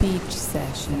Beach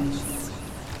Sessions.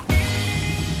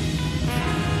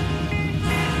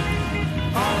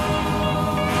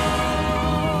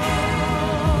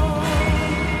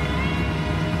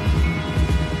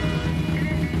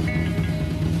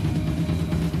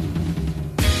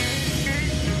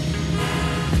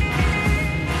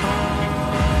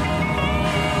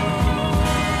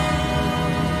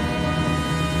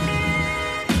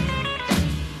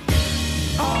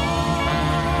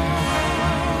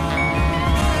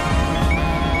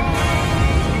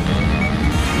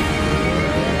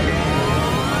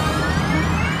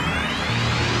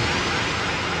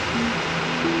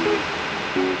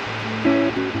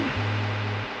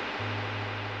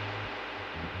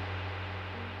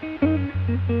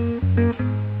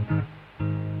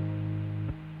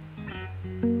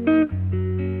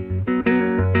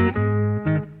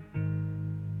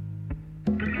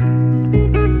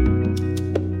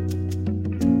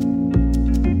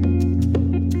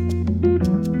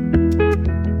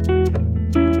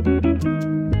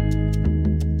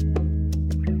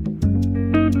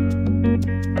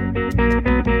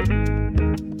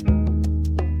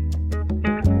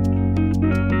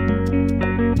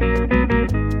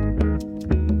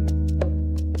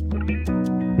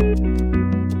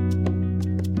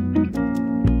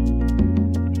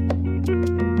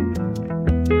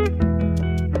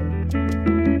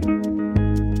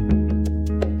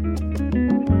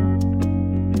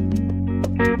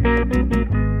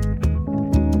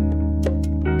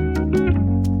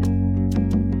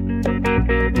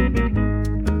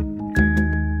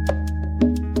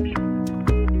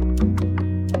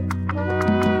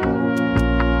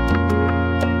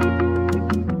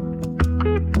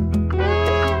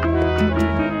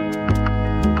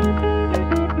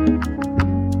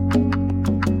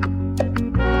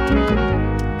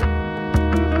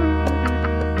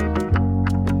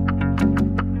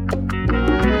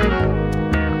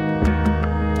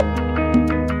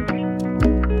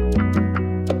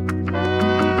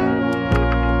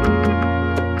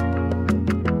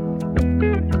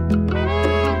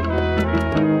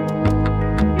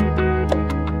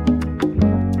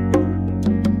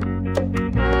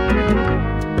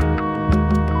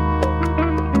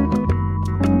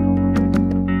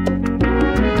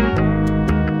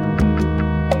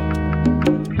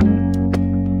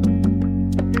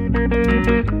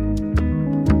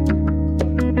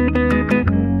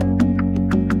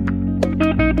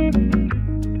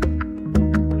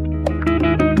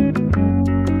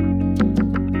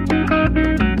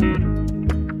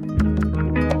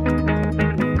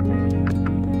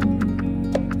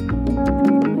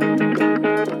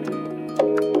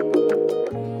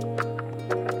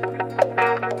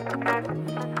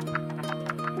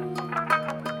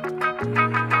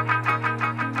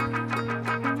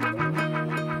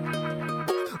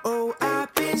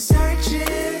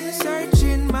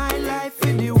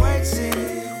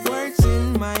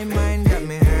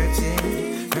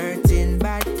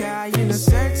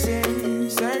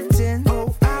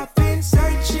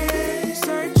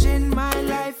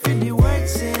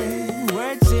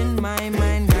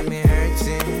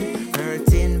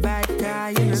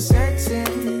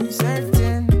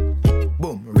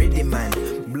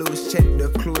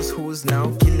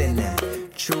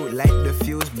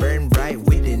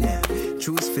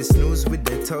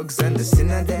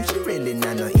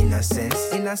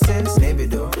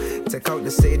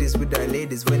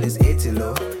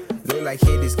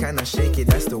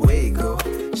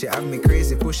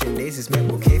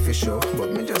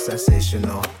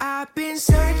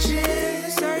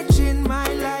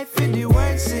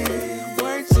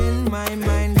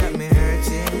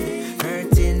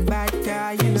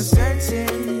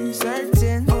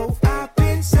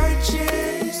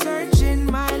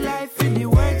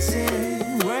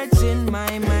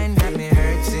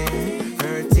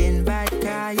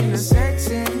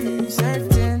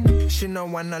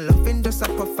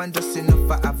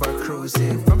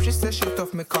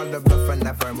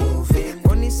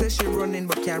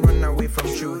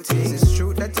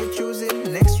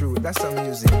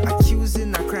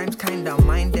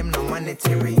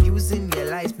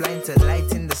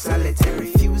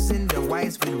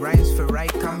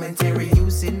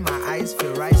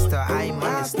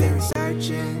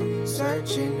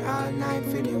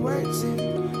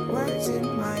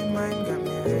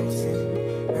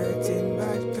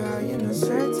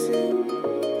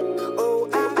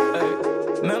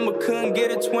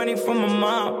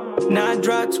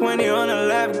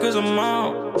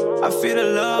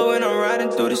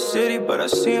 But I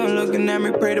see him looking at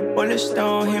me, pray the bullets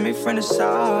don't hit me from the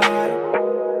side.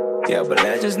 Yeah, but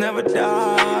legends never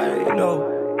die, you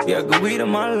know. Yeah, good weed in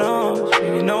my lungs,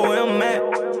 you know where I'm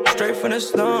at. straight from the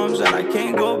slums and I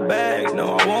can't go back.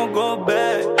 No, I won't go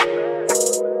back.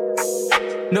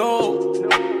 No,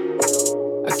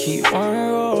 I keep on the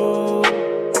road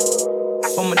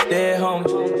for my dead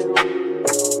homies.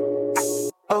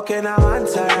 Okay, now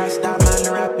answer Rasta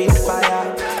man, rapid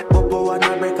fire. Popo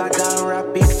wanna break her down,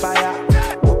 rapid fire.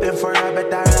 Hoping for a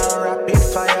better round, rapid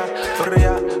fire.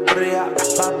 Bria, bria,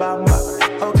 babamba.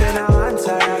 Okay, now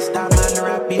answer Rasta man,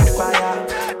 rapid fire.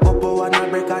 Popo wanna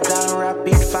break her down,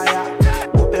 rapid fire.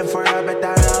 Hoping for a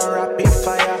better round, rapid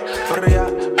fire. Bria,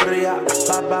 bria,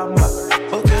 babamba.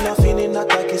 Okay, now feeling that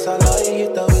like it's a lie.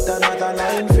 Hit her with another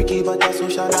line. Freaky but I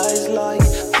socialize like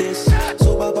this.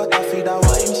 Sober but I feed her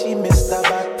wine. She missed the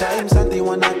bad times and they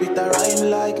wanna beat her rhyme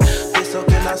like this.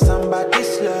 Okay, now somebody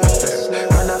slurs.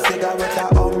 And I figure with her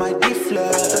all my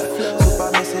flirt.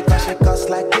 Super messy cause she cuss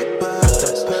like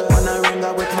clippers. Wanna ring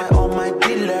her with my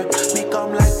almighty dealer. Me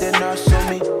come like the nurse so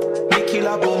me kill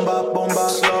her bomba, bomba,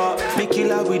 slaw. Me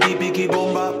kill her with the biggie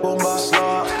bomba, bomba,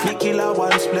 slaw. Me kill her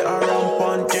one split around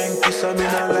punch and kiss her. Me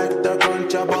not like the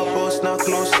crunch about post not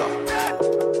closer.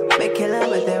 Me kill him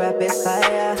with the rapid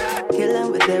fire. Kill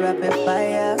him with the rapid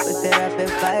fire. With the rapid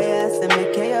fire. So me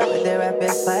kill with the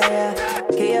rapid fire.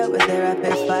 Kill with the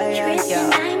rapid fire. Tracing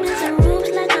diamonds and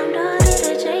rubies like I'm daughter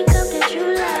to Jacob, the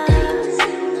true love.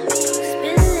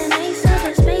 Spilling ace of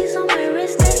the space on my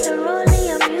wrist, that's the rollie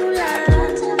of Mula.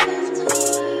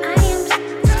 I am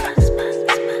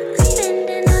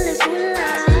spending all this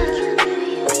moolah.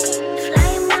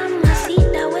 Fly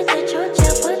mamacita with the chocha,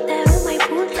 put that on my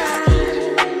puta.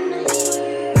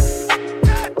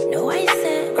 No, I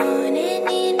said on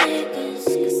any niggas,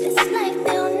 'cause this life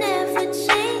they'll never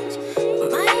change.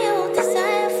 My old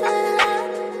desire for love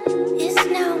is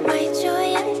now my joy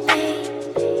and pain.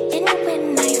 And when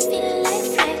I feel like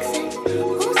flexing,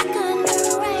 who's gonna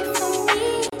ride for me?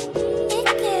 It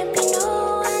can't be no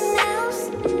one else,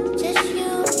 just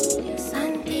you,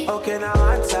 Sunday. Okay, now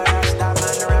answer Rasta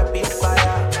man, rapid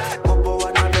fire. Popo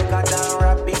wanna break her down,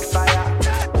 rapid fire.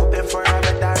 Hoping for a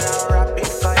better round, rapid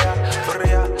fire.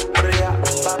 Bria, bria,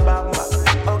 babamba.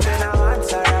 Okay, now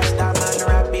answer Rasta man,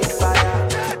 rapid fire.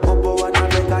 Popo wanna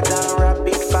break her down,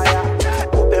 rapid fire.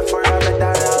 Hoping for a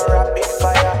better round, rapid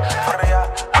fire. Bria,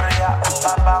 bria,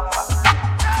 babamba.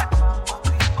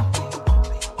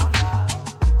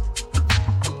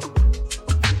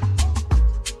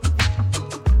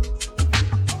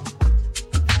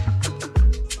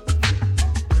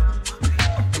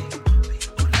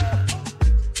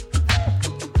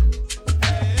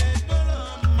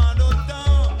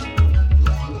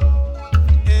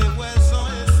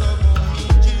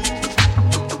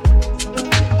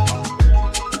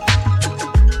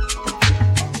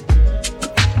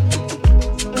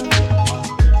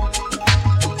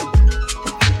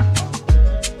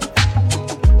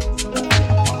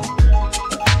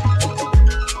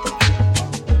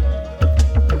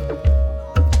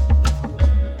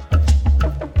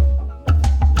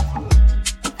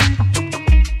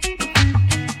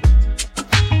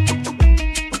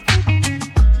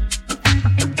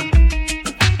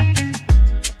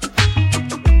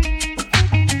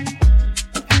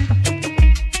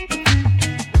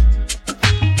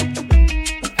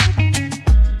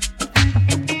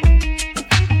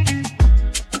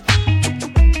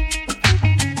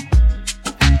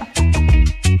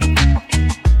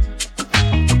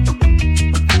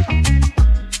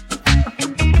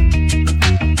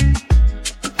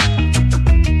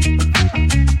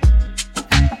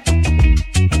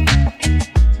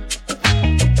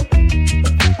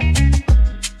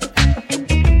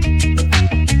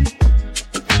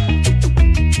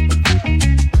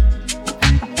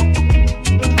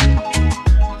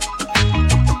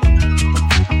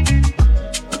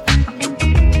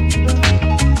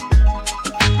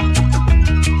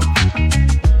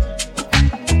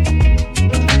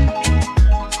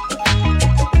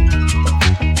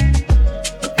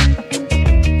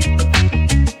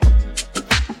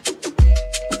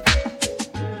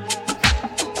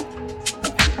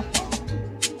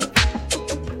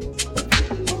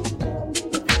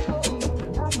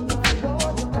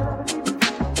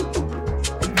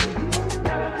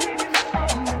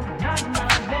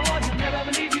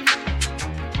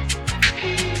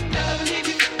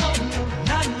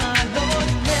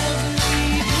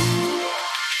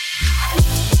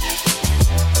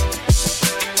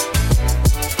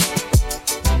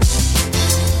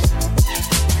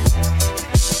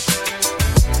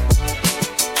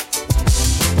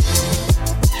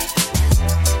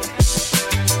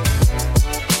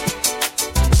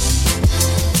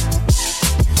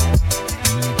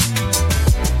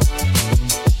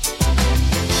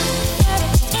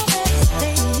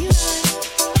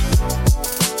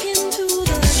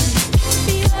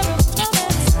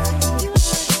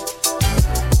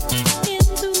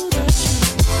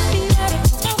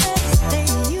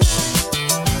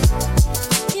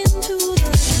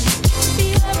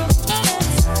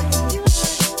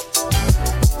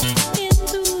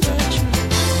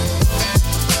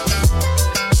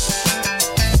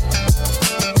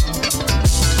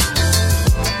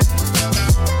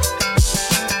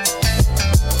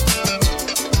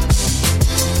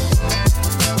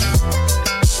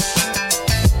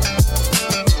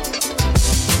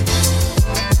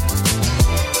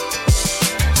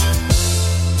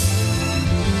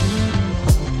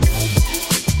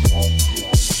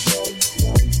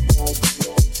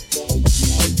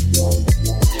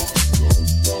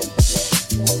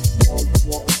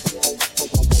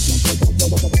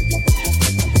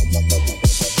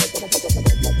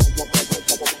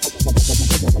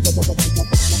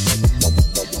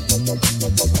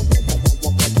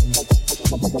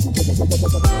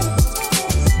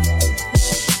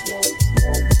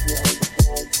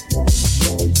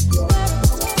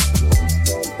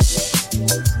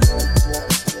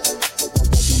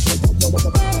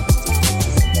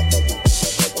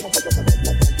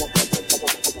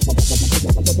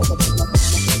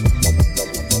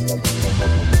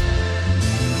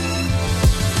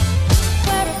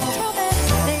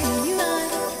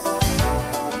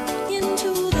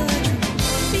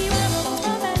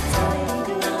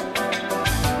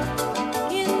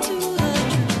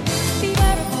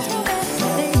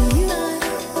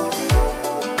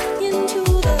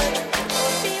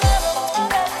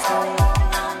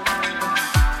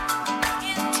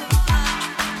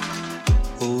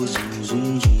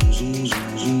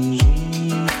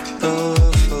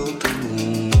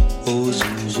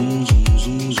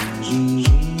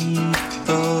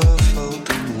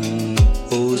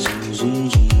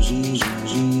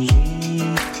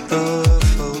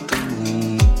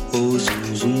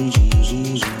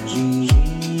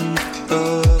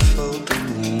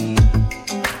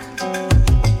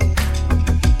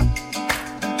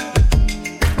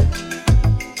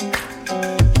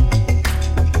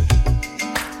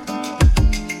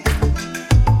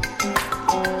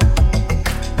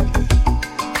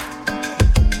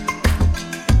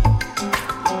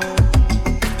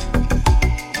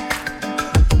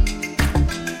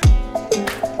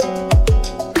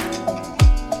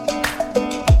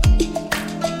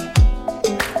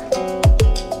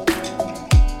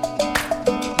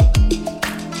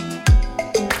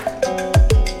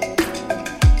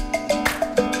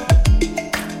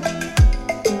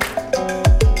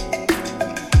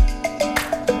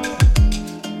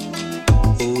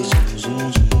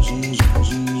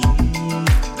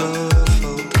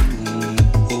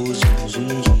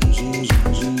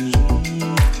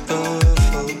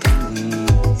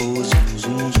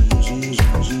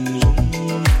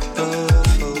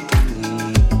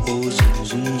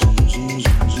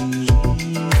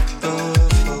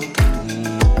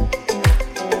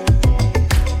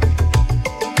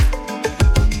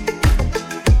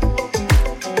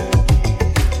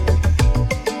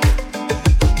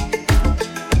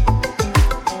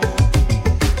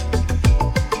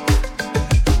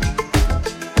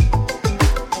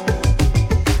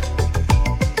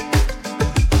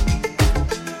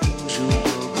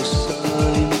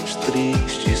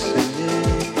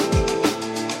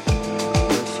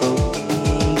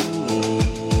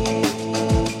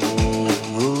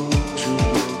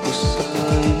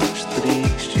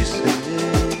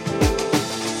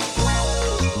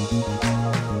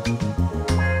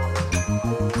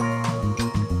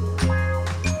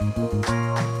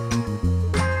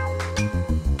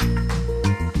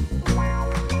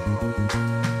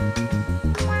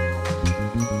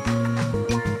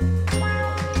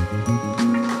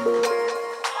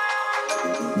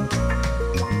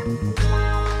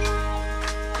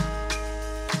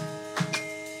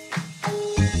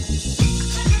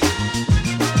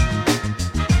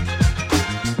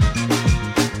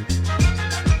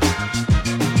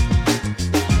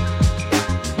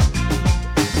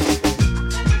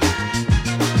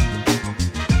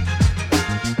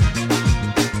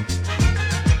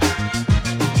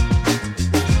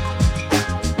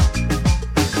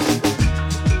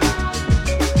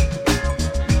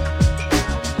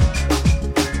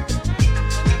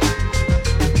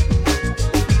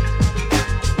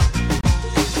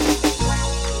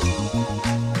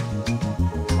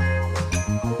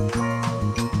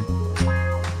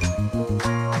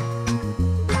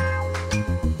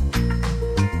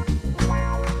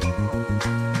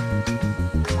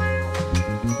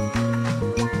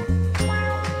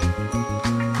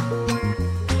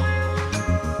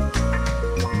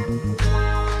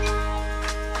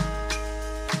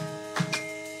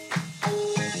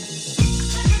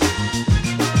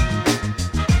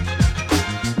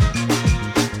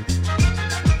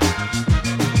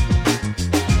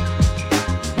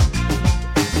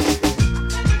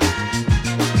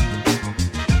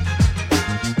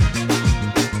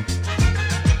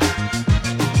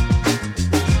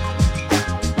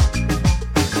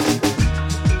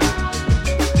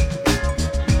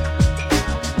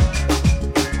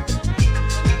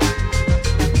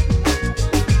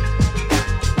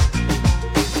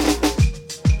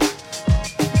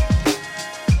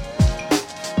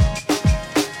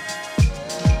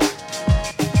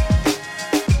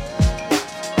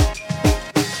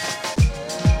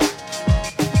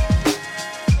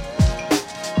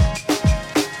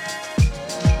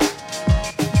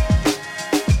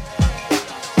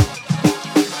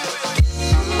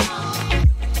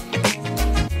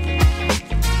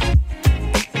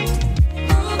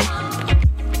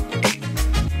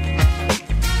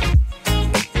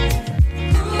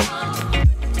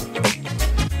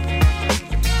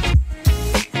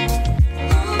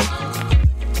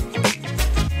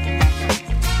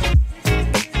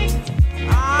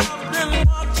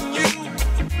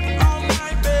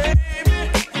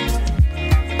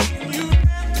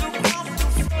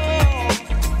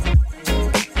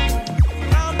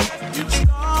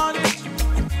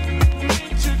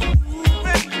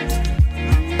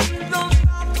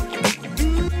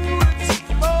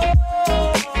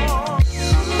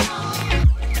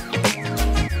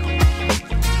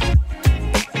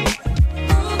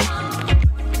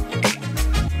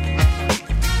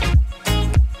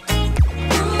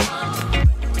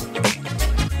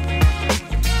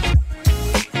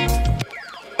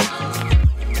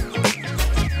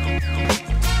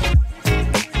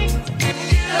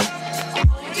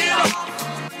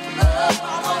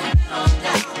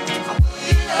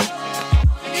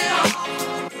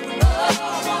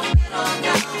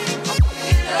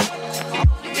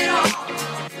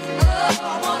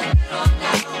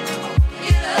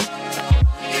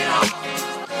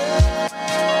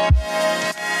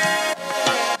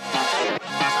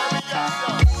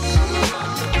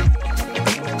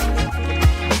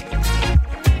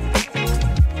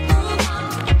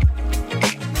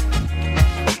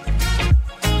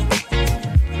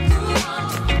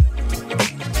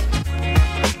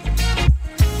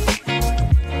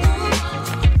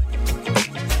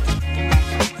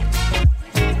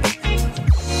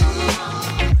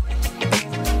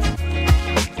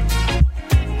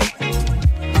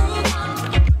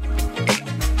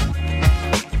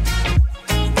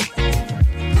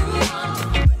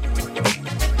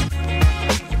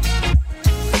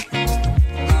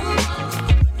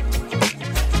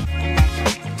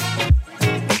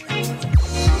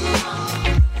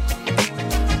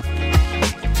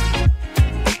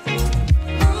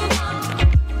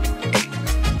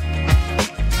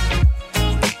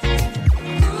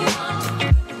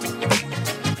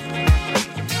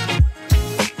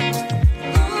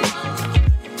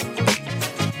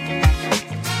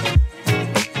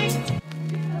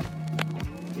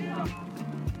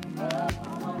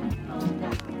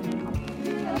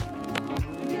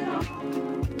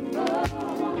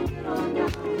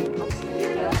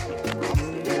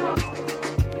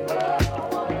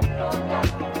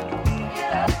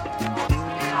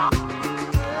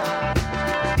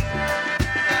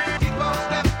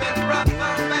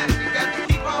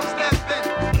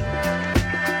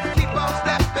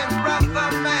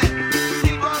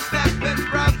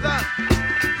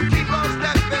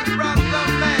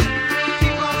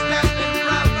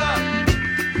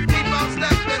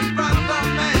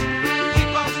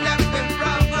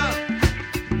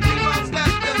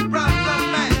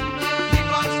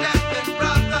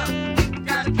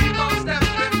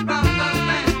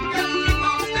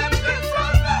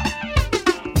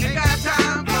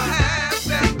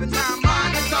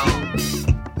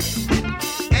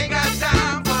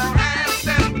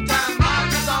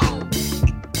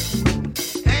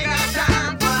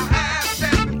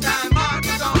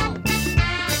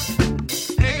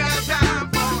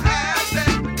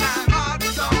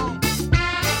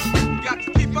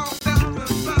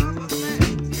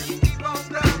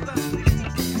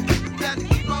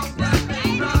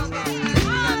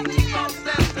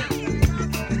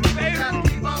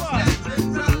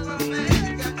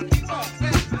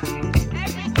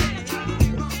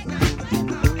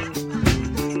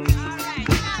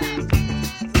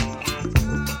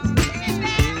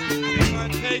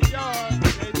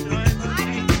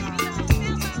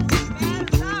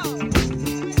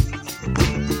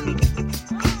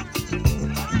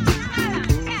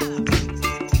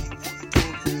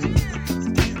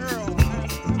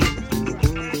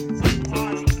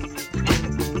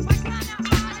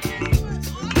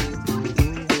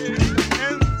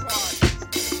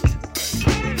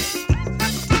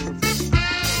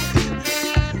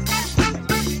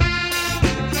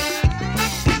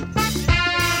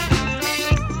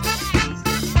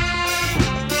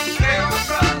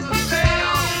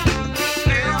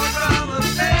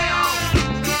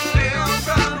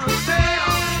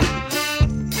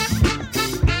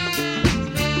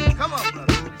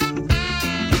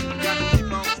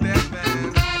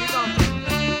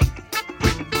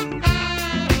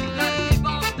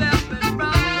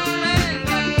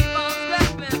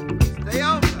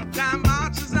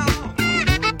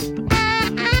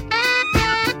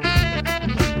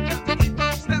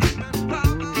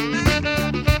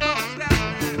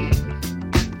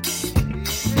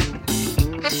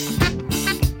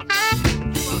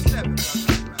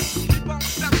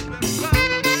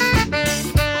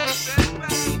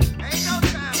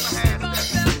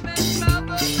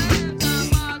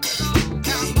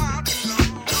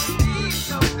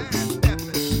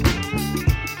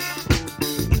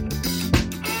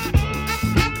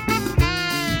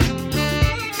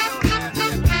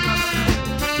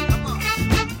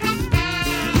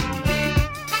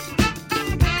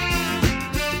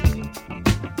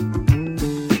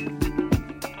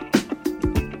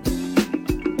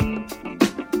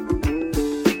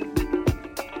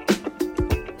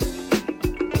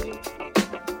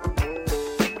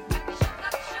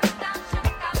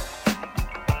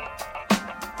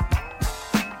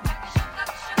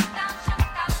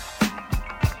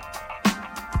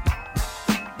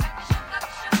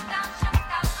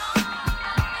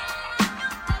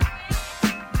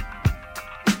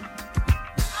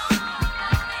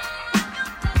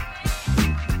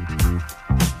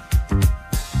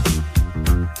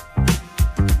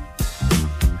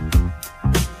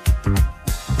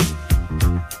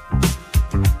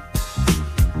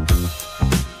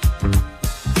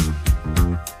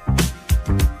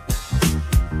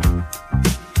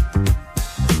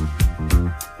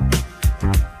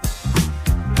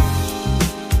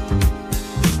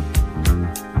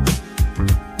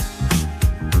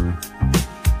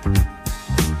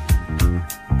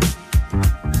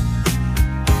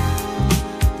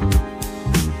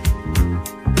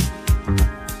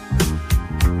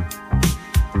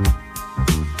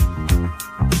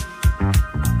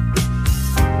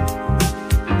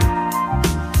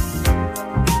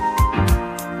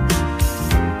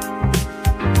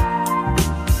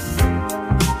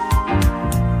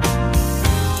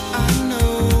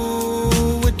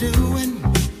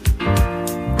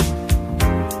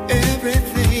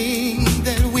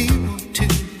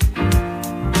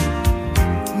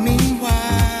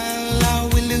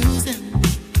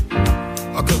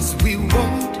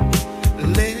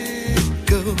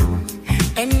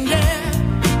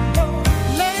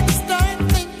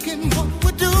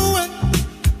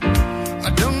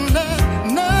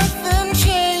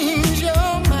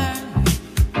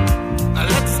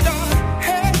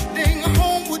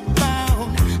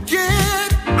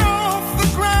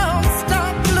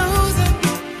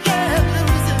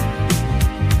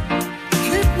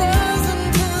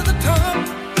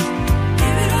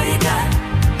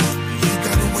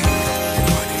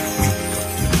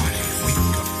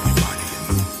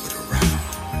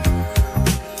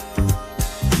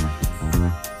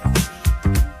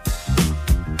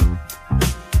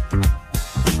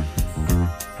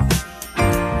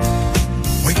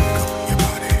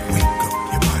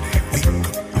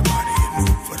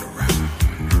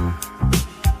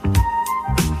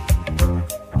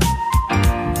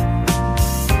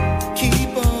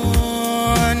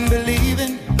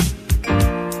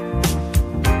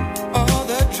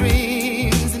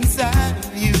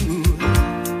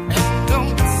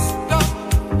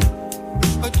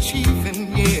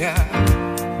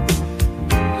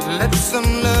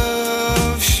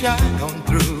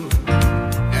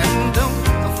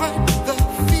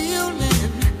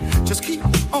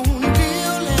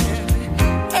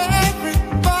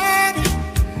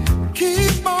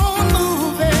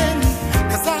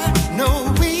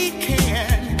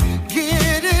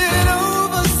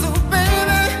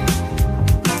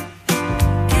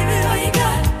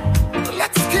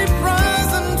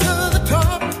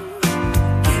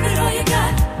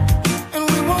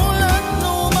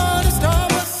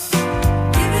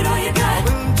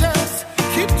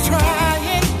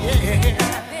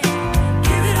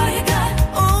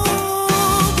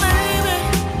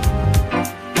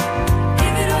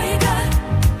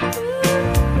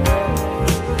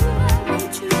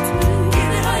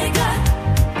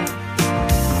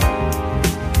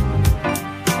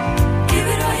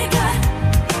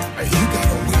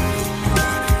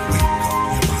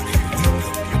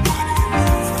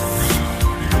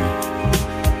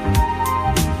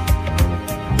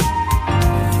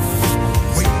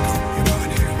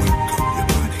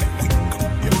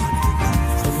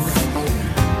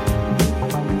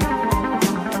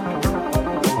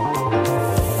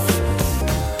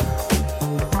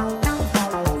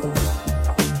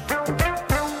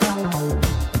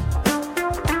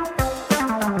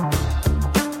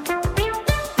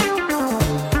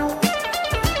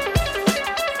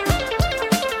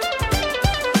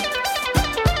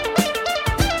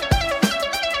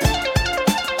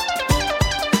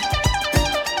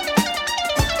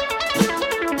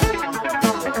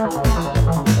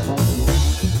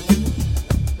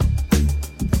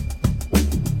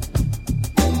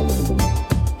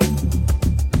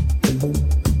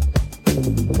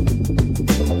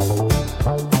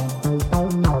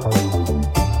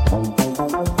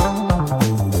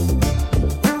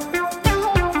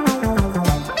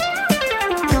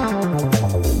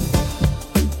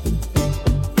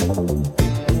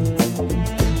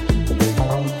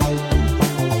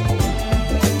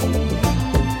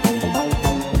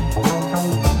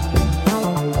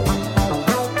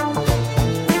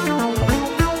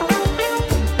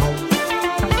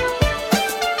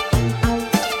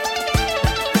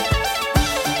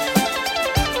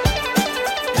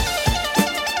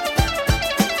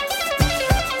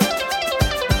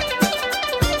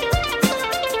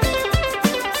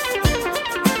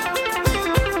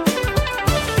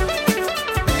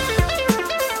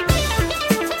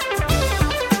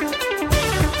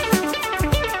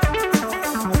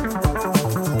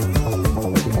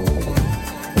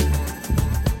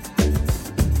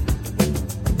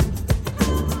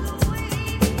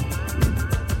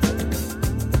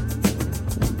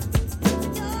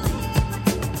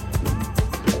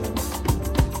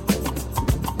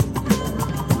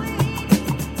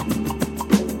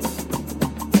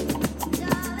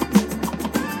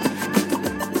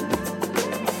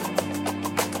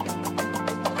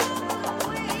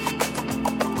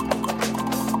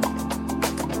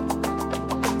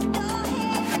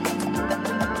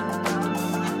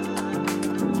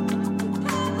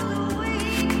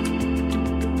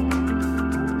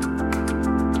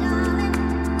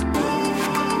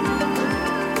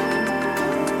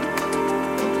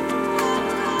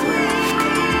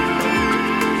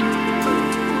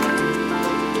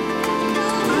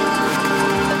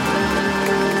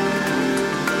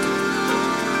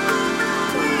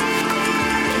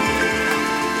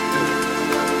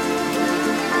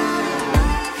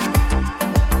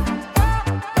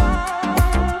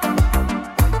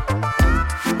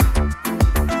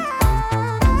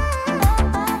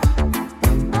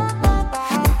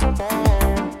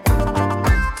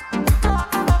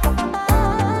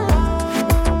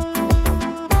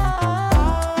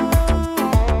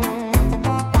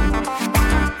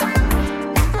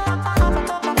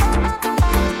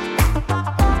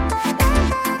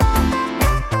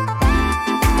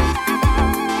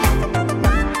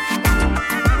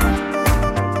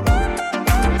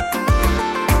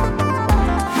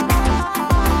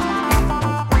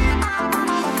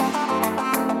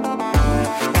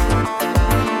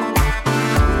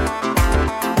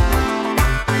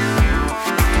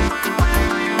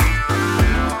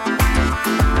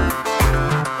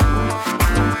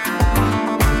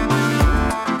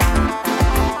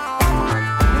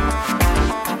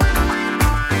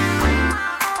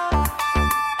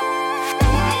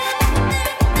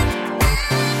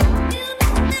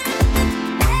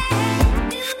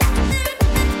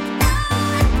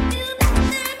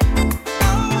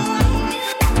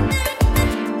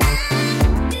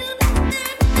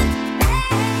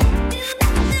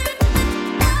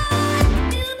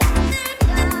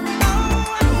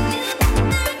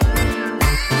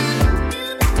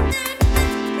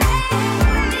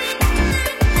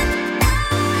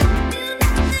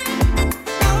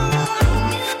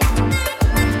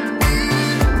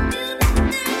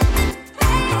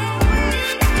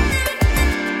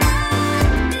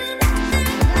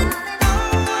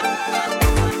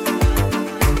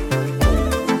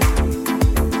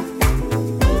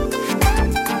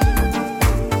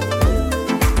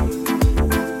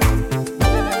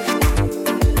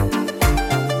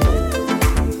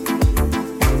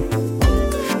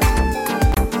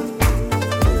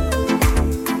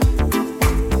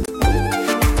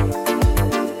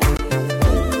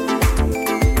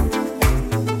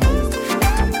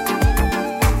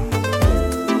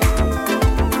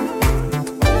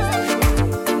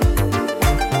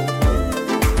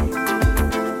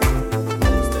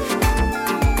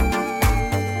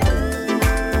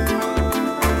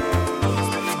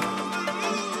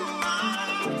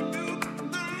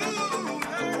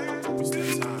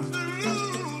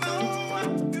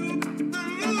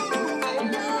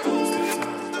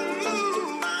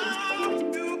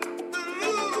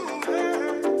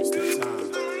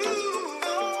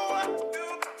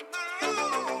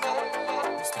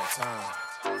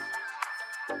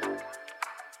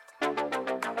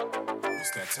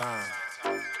 time.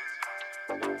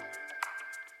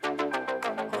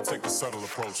 I'll take the subtle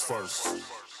approach first.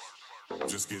 I'm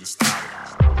just getting started.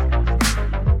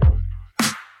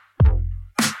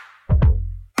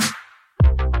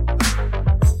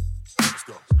 Let's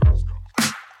go.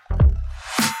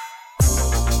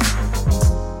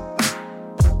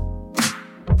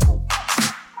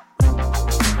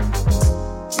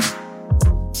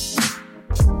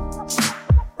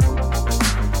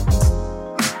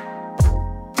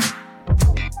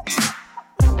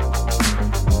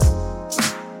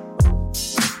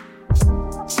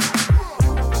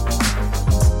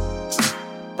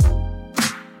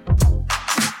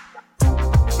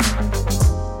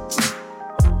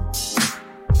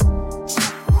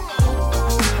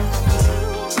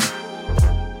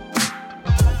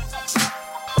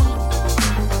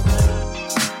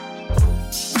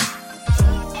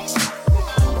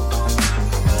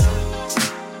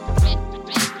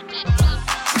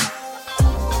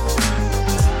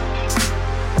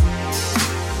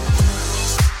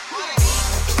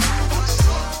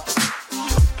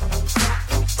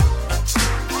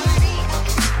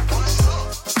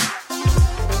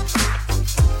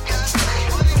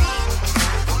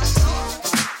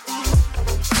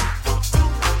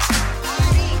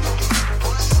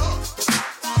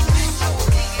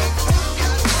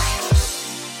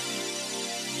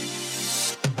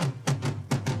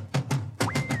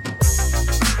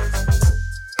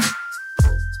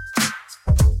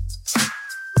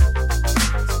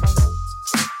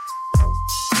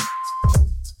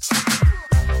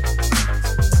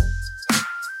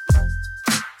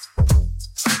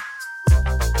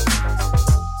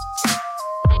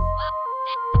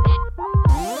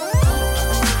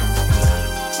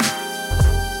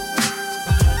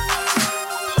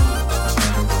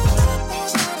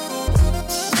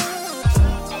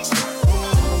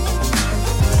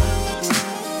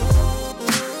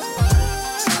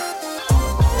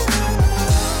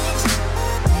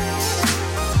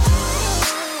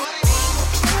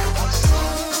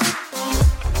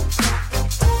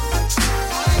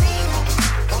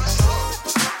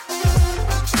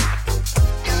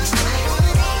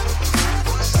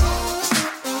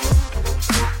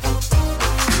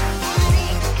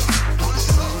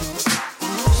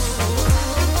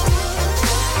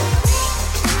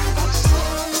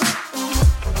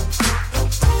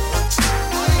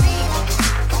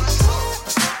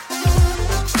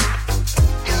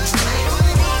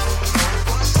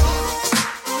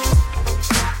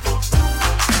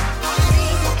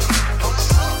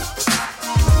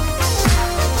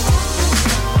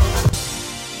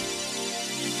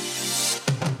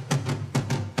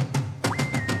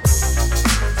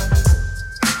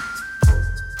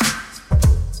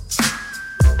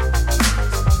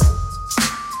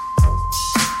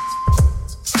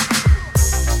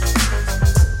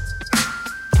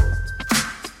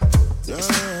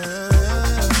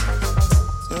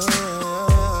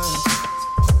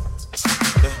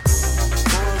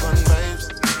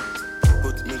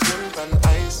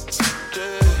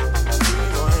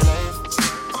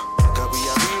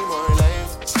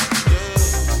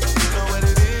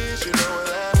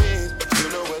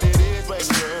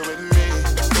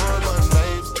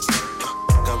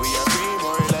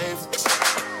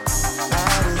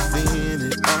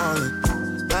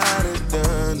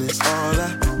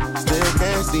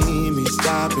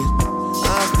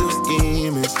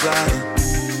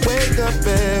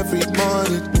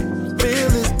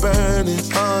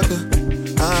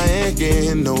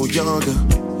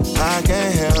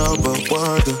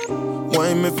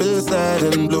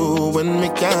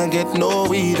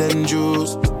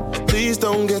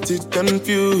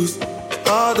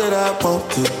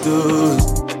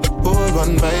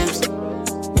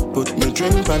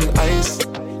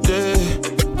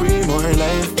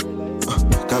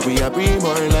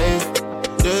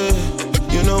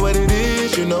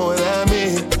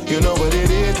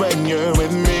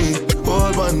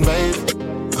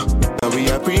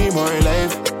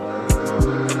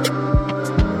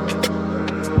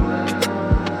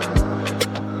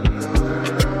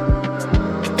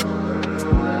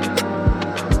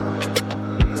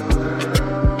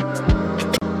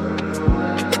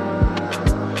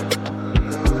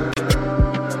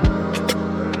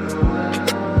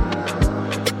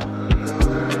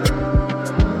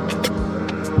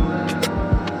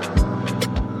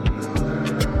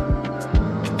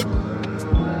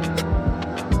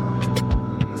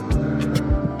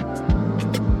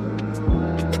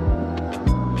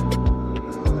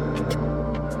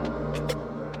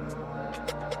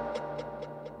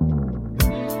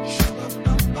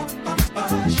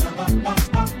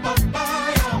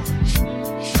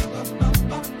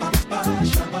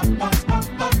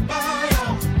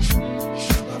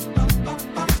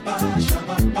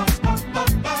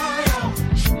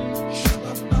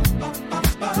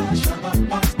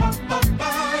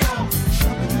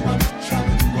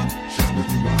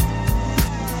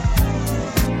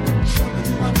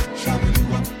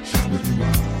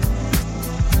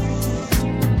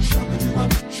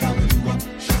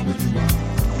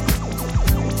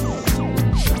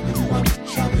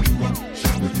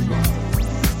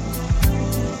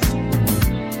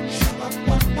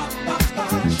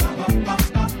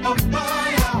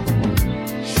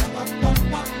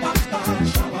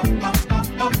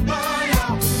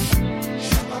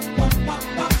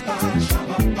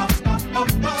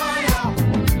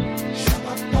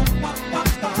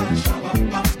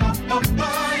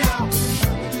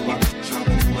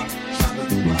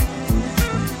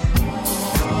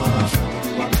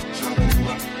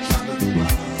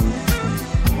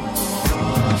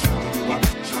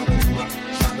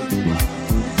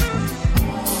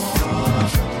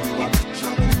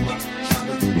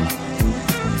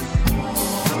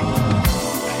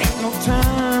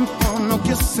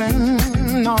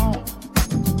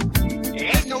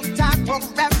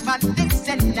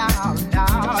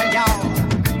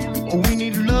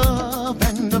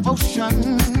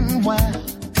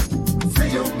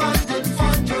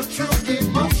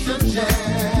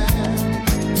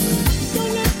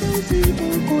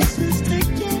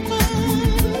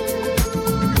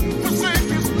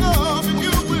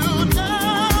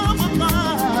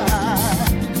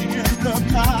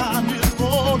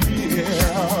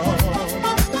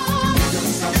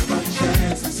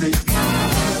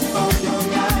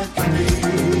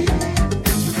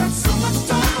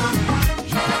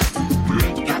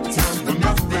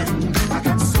 I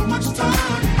got so much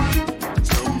time.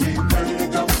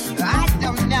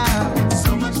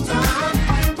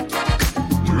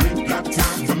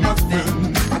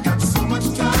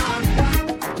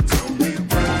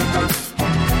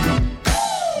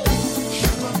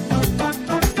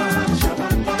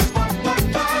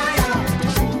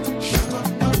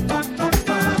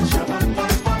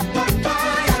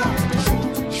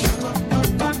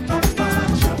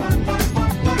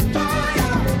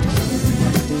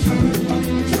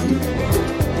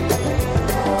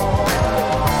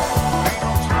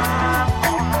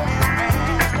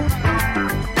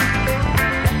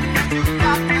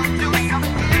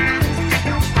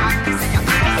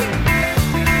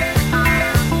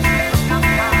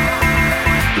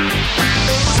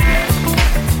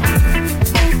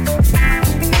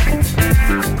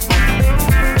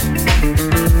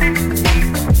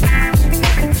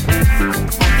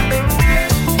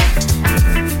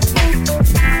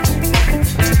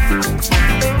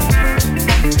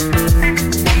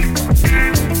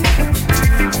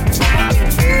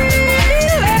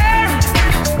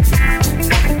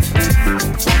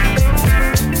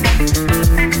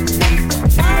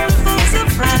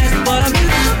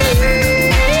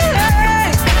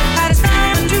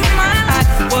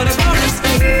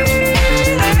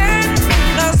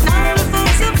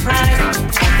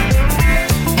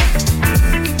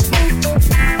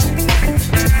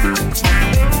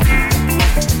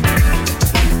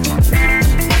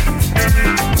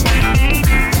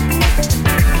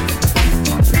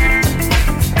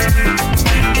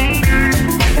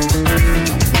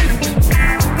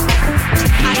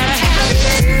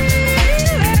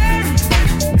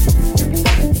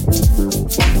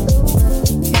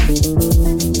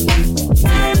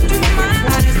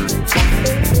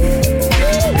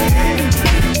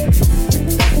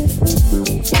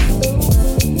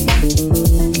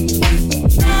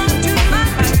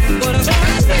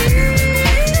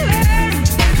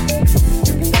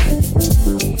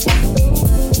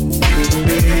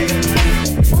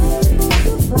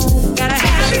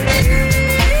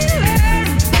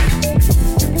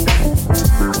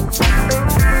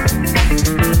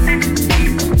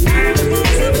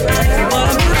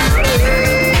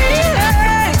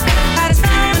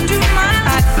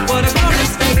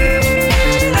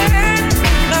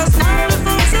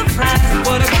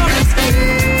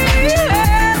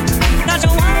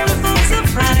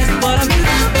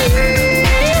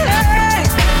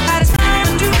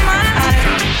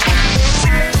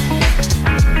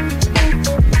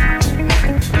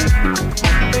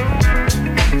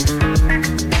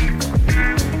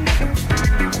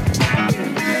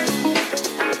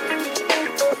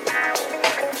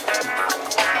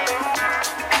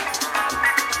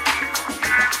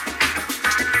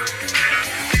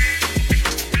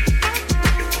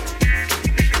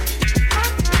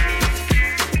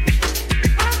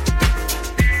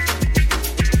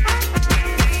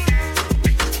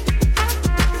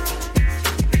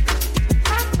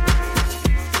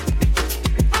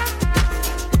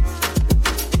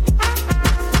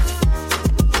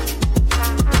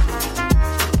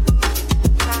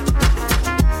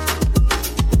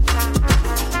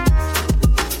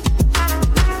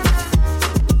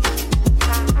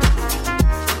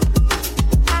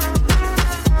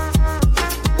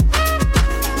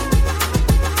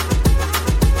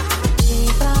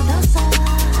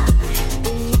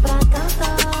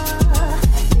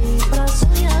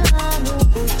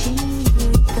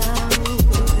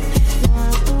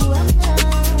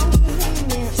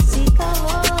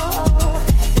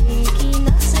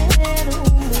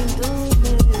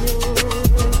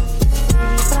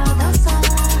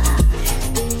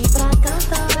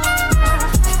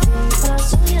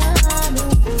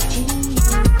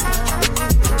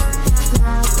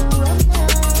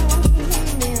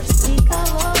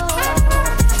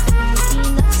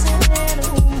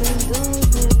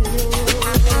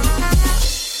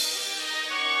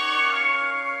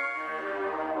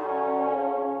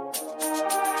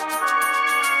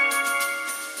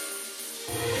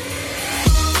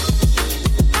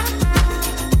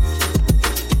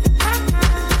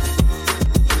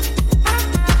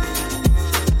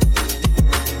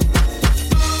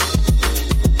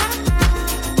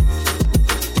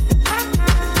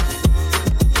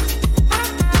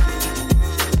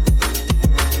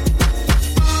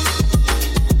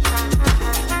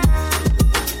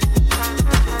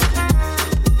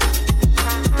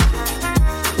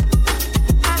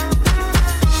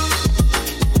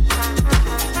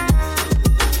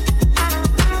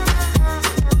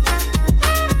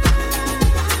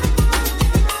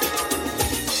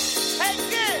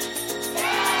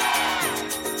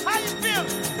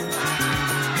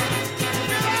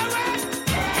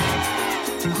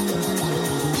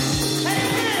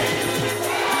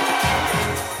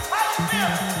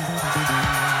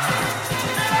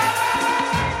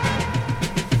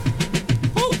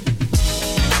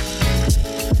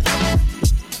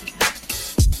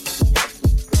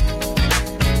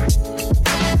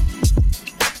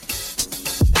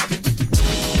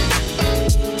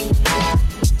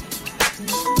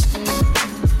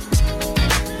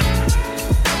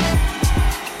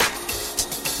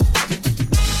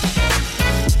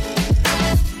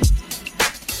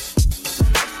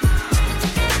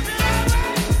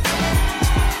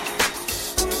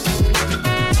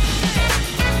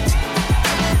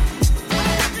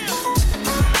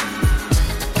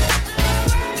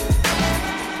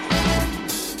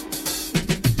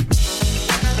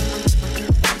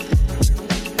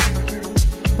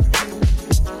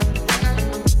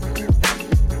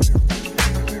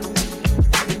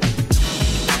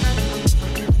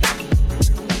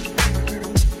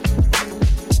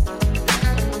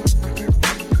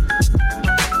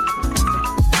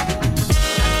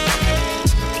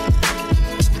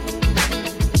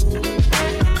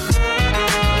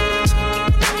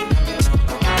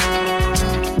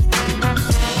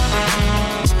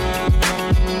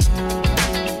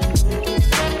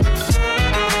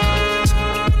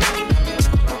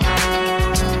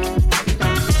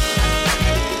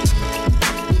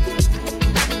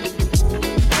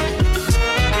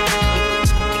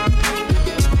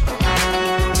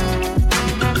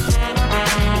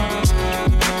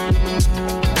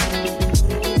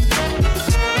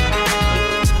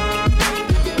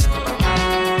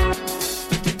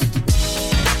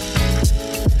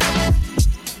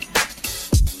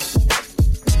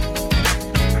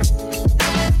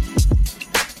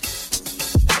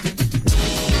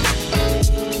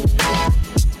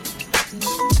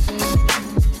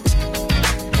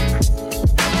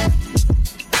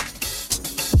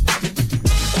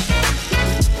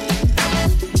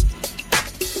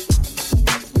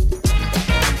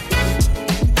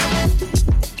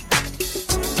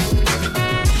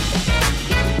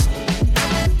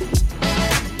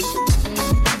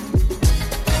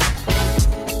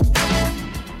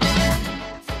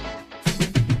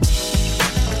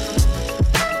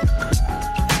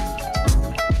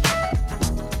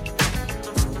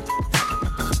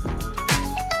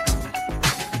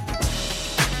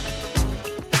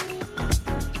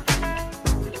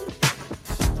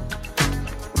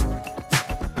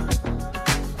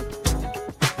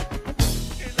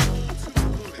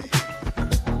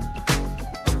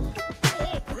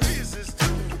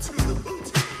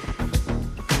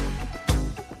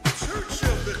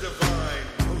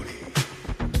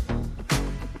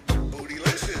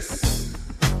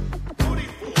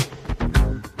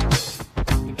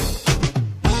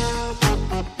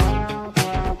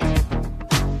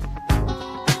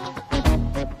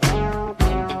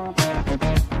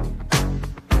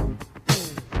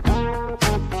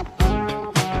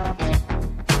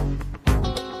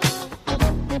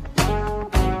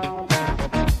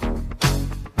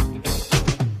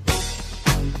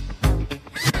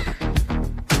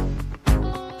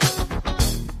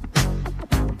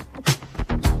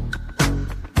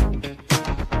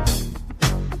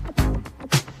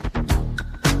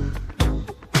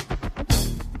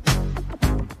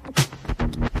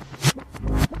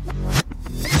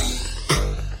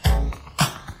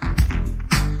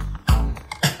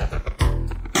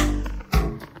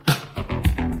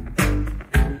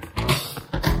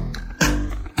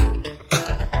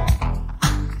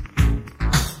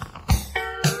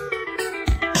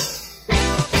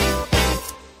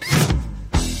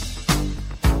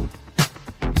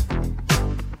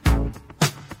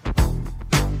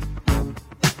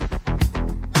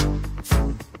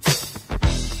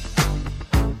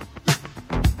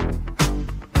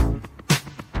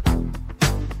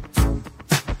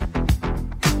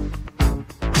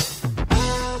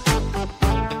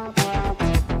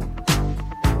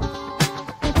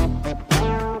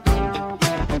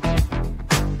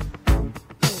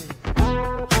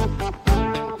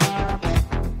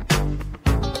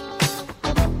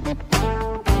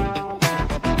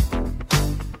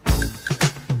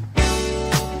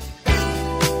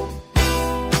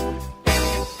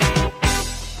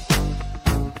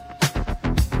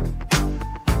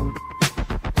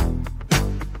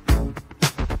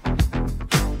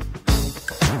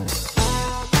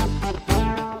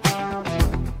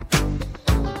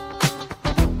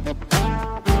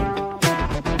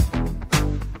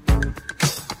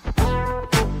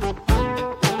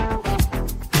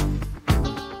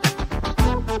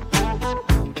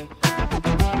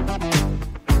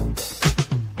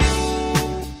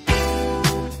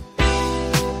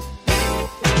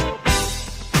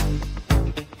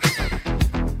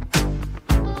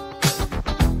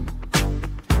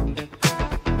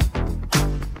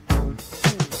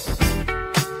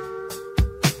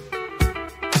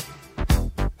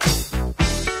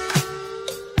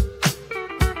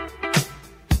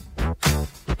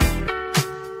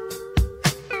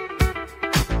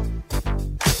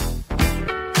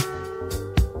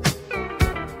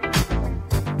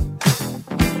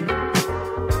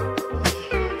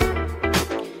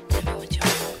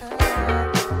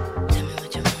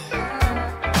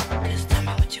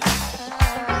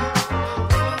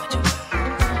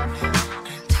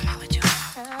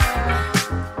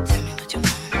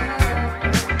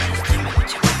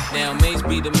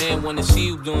 wanna see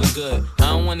you doing good.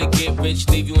 I don't wanna get rich,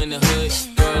 leave you in the hood.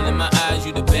 Girl, in my eyes,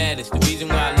 you the baddest. The reason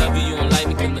why I love you, you don't like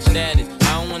me 'cause my status.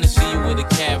 I don't wanna see you with a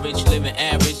carriage, living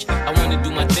average. I wanna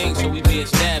do my thing so we be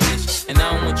established. And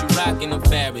I don't want you rocking them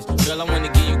fabrics. Girl, I wanna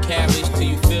give you carriage till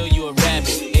you feel you a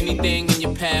rabbit. Anything in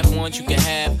your path, want you can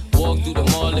have. Walk through the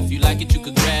mall, if you like it, you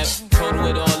could grab. Total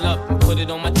it all up and put it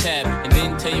on my tab. And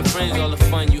then tell your friends all the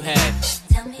fun you had.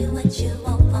 Tell me what you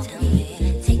want from me.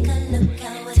 Take a look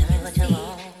at what you see.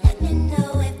 Let me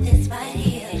know if it's right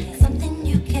here. Something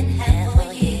you can have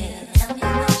for years. Tell me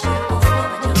what you want.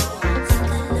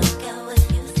 Take a look at what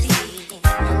you see.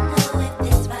 Let me know if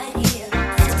it's right here.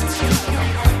 Something you can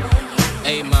have for years.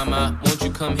 Hey mama, won't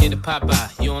you come here to Popeye?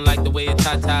 You don't like the way your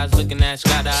tata's looking at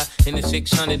Scott. In the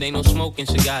 600, ain't no smoking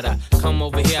cigar. Come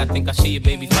over here, I think I see your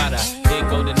baby father. Here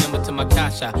go the number to my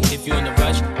casa. If you in a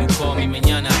rush, you call me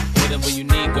mañana. Whatever you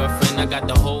need, girlfriend, I got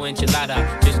the whole enchilada.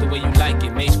 Just the way you like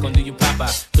it, mate's gonna do you proper.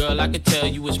 Girl, I could tell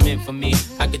you was meant for me.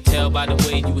 I could tell by the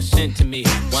way you was sent to me.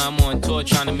 While I'm on tour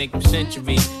trying to make them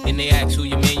centuries. And they ask who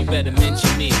you man, you better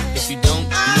mention me. If you don't,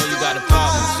 you know you got a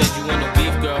problem. Said you want a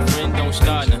beef, girlfriend, don't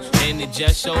start none. And it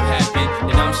just so happened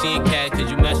that I'm seeing cash, 'cause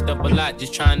you messed up a lot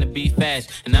just trying to be fast.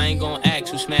 And I ain't gonna ask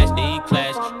who smashed the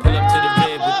E-Class. Pull up to the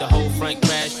rib with the whole front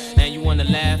crash. Now you wanna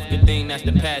laugh? Good thing that's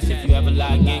the past. If you ever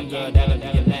lie again, girl, that'll be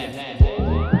your last.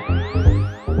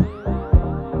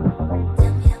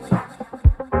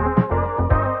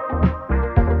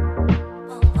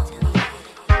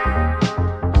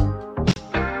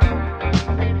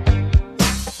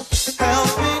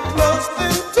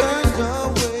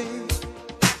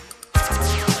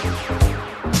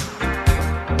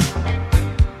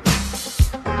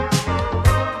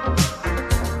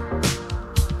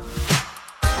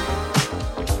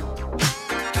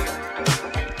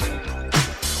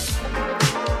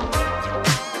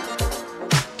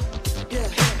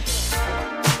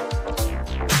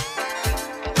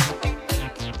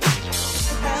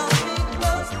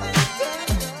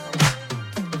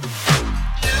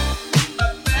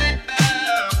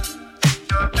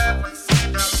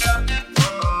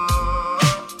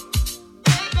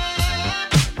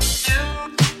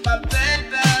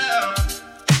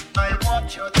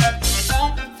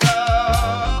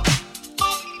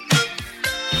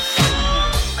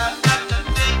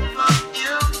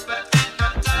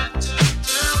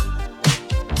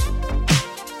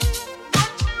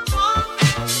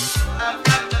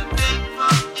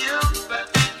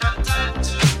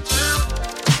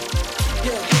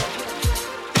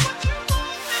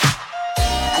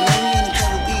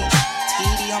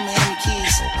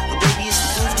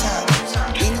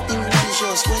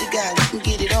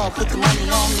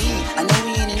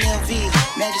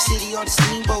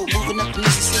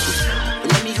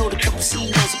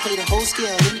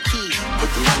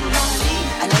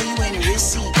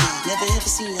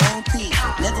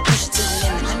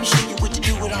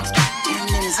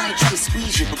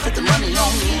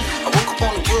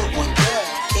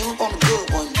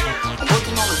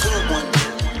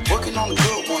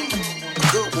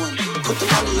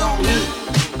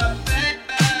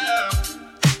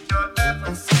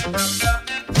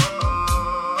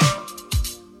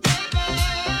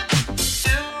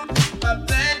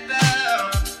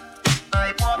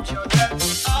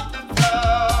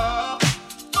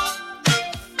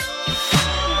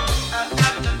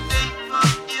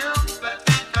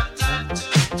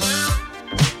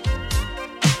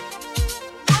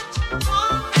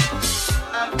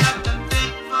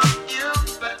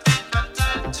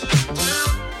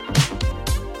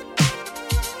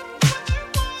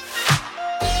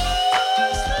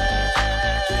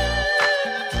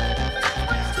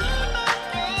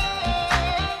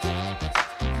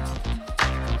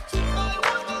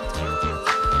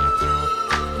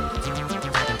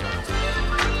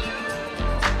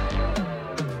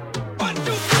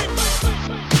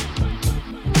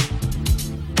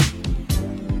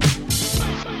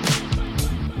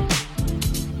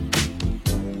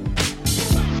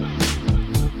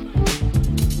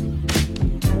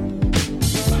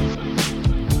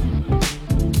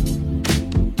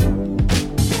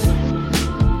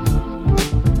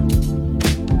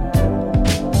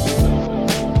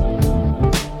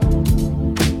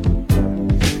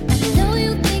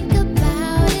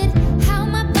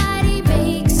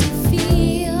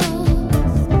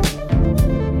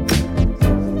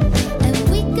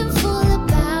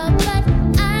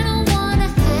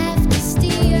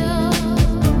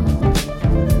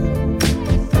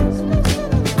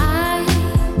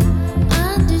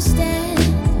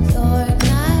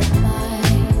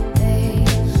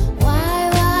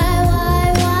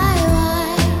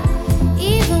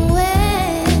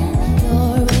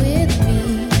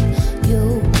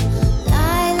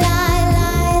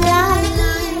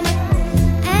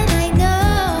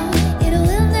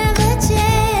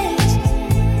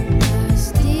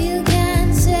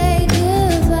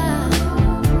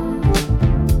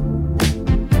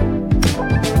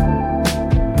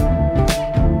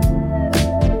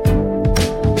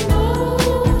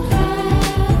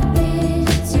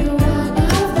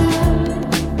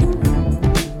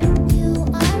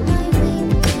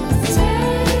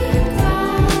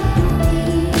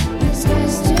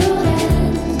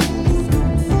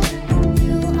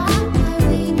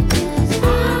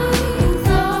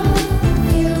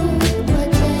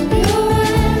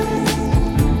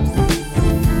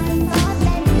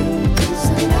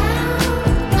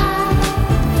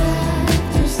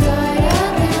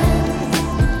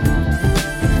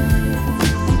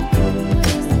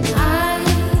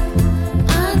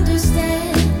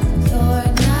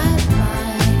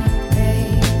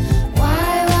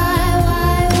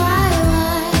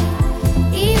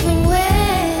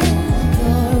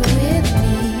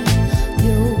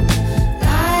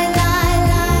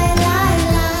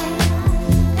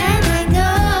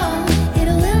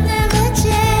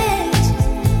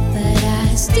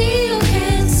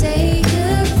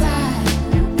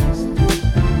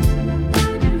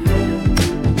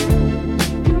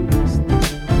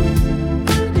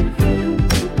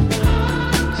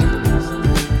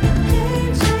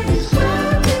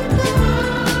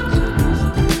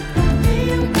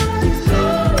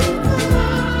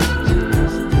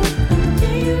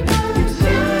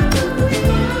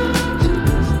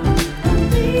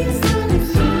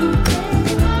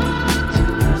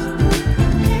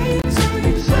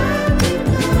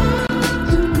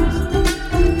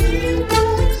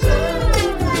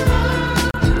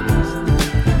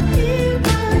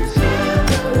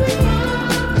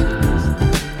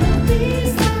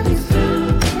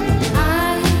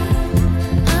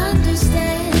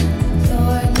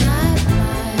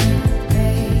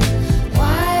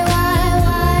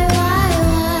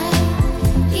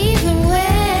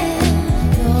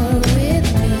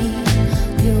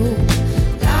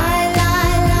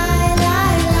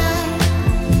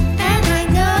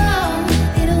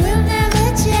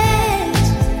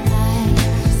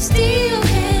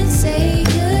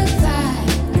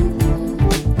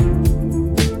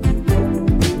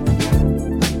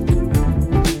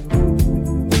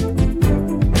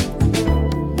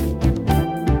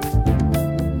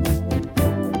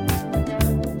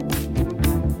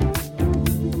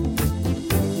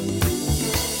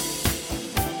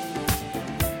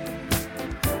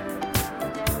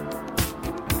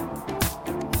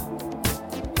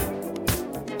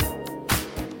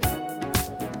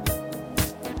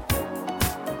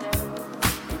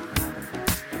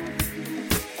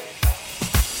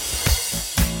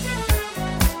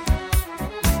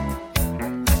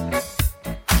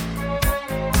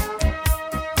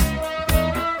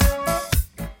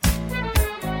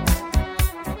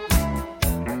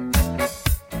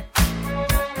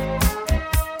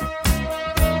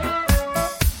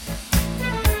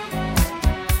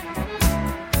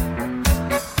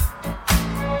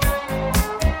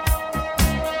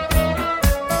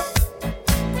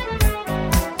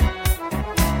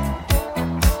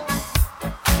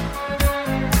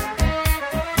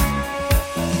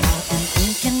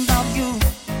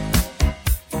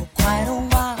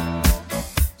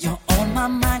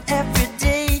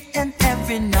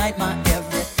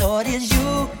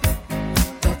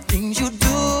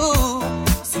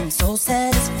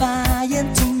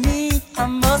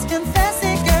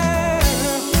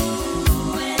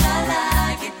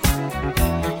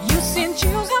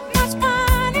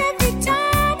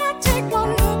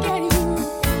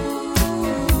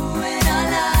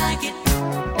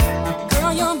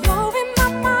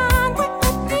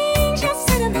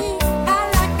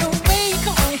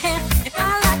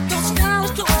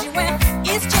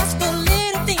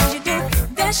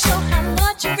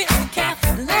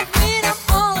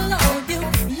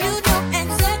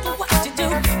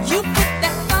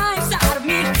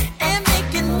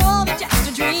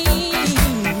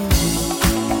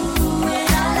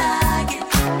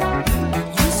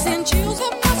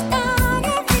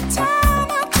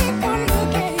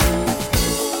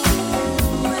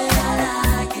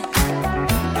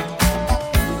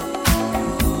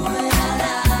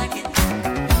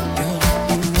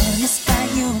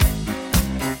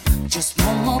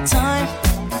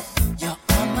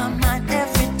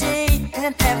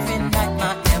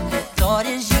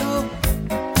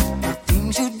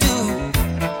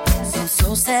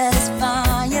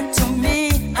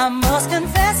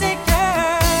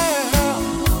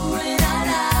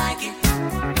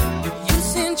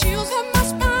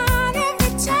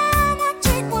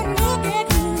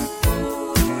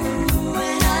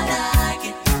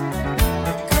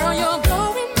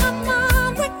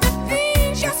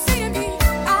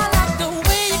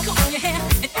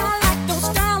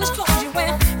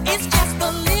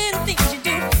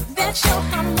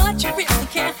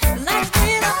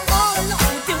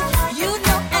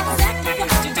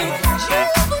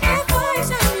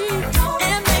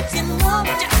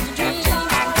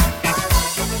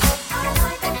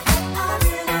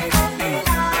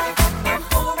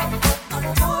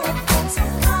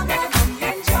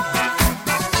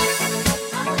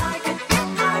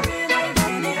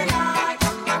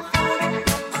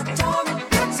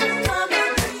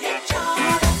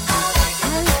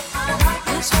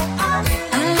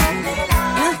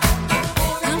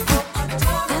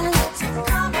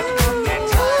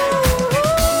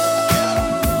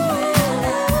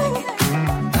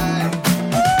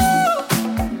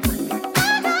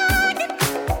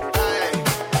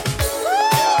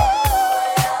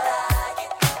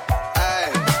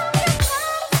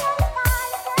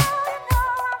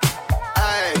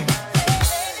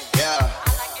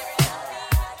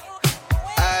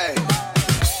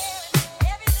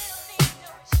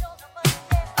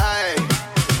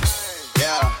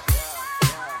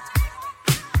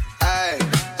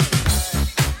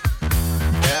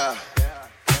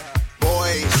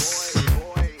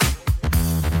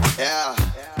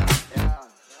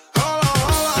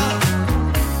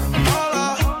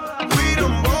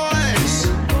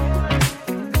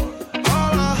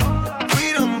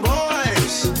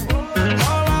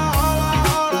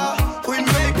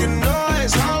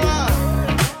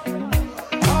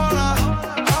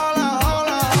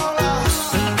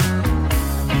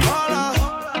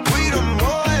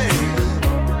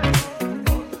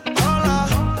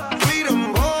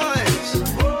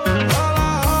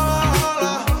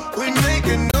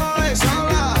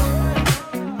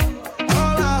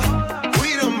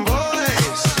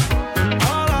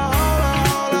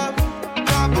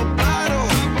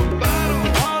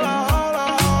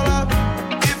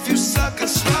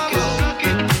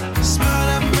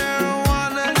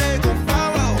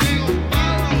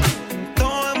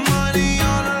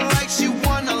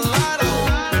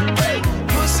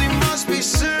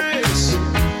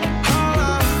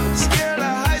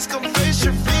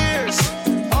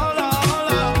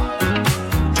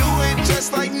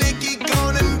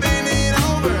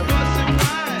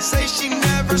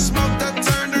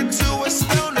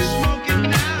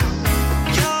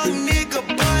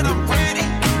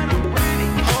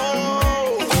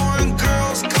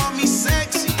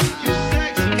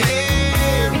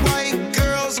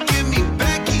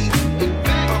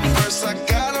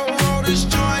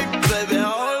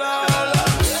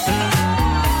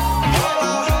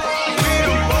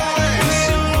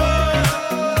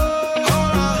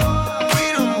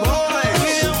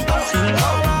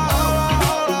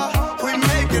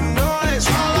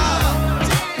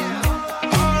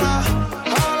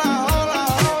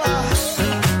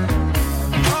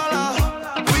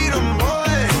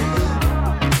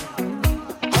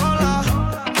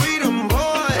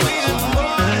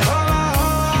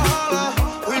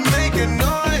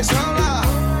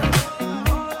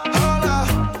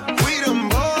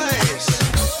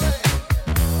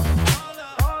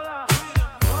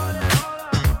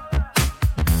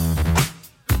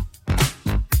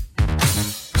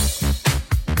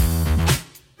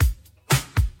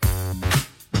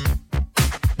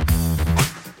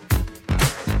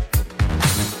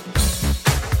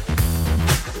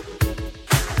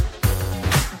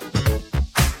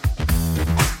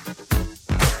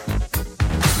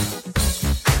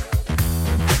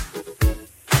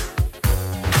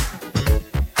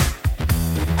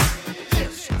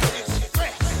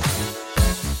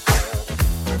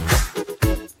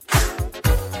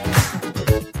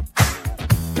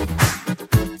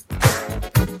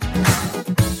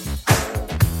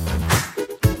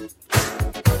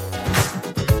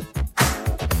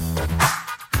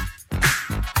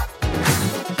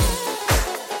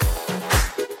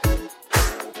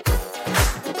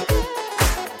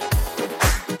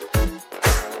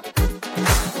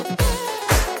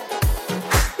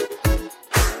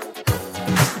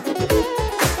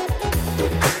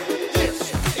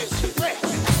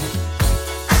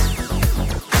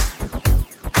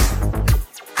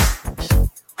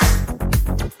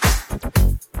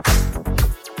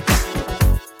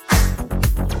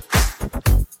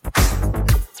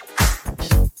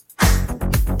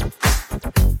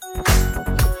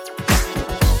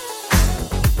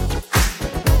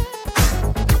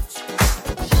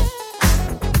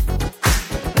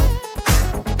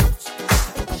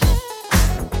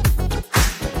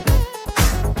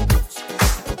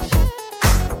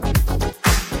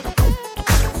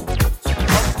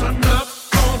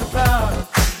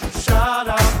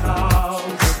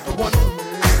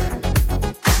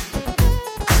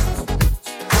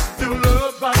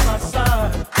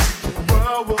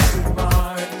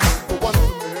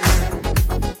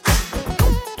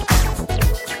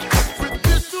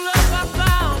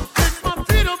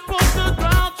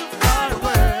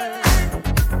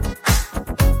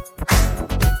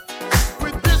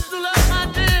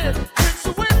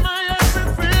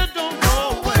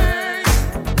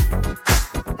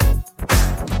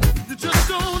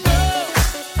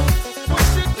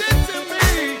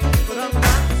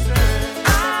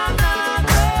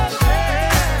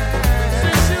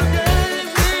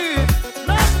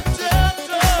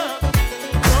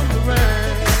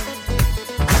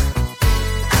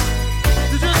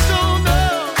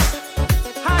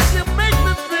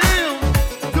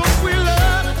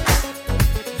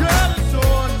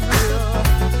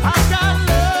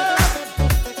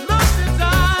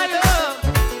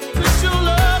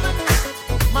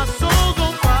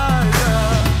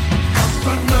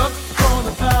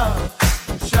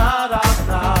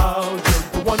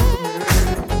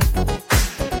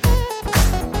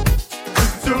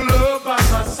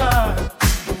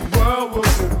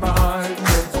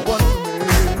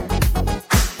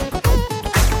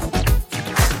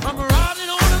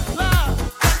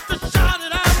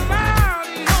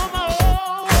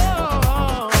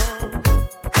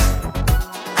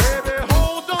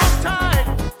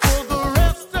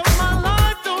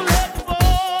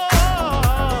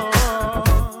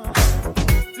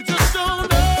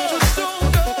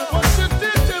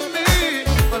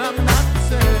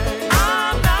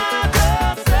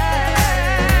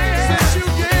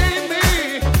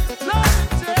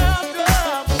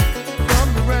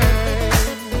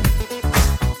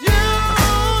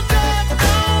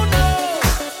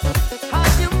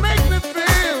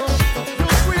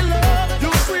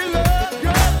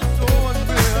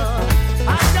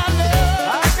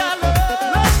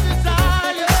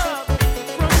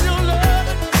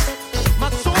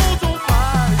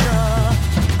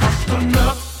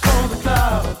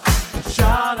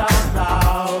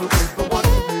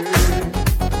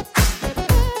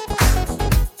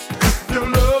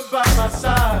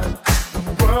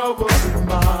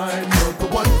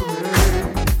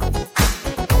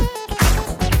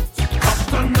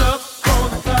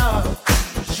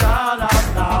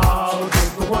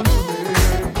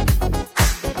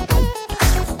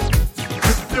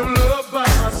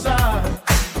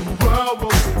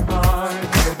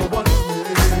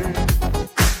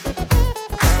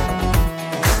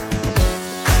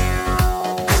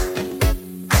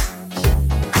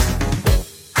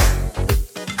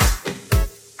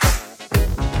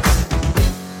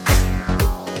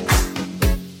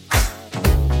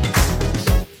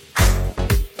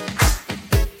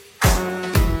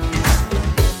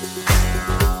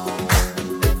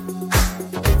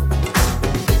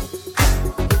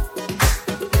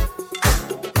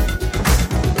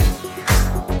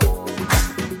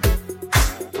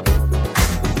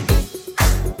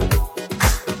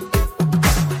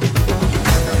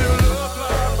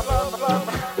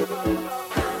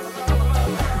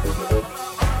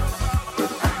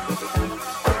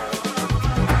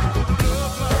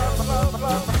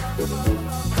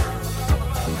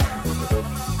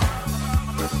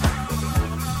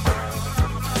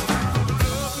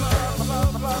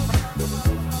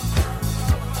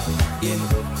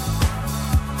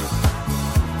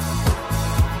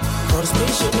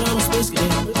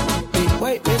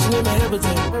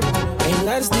 habitat. Ain't a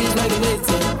lot of sticks like a latex.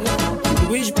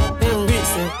 Rich and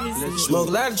rich, smoke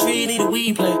a lot of trees, need a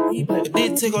weed plant. A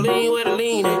dick tickle lean where the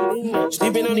lean at.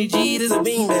 Sleeping on these G's is a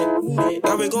beanbag.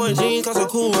 I've been going jeans cause I'm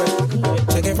cool, right?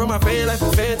 Checking from my fan life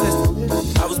is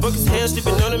fantastic. I was broke as hell,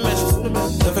 sleeping on the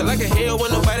mattress. I felt like a hell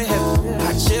when nobody had it.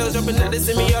 Hot shells jumping out, they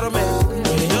semi-automatic. When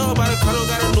they know about a car, don't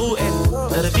got a new ad.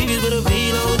 Now the BB's with a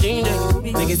V-long jean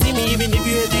jacket. They can see me even if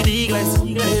you had 3D glasses.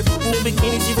 Head in the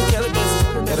bikini, she from Calabasas.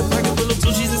 Got a pocket full of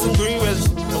blue cheese and some green relish.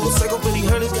 I'm a psycho for these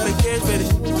hunters, got a cash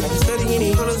fetish. I can study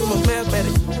any hunters, I'm a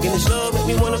mathematic. Getting this love make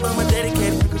me wanna buy my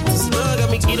dedicated. This love got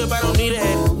me keyed up, I don't need a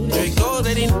hat. Drake gold,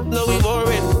 they didn't know we've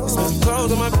already. Expensive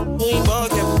clothes on my we ain't ball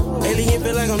cap. Alien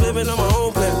feel like I'm living on my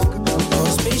own planet. On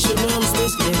a spaceship, now I'm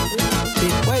space cadet.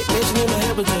 Big white mansion in my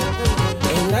habitat.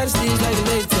 Ain't a lot of steeds like a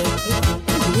latex.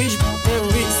 Rich and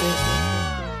rich,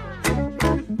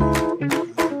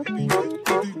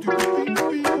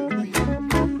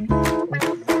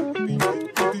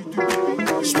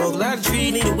 smoke a lot of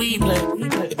trees, need a weed plant.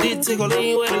 A dick tickle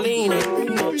lean where the lean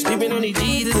at. Sleeping on these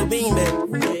G's is a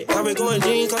beanbag. I've been going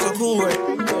jeans cause I'm cool, right?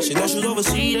 She know she was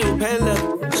overseas, they were panning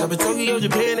up. Shopping Tokyo,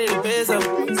 Japan, they the best up.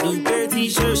 Blue bear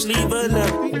t-shirt, sleeve button up.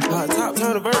 Hot top,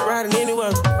 turn the vert, riding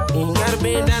anywhere. Ain't gotta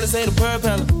bend down to say the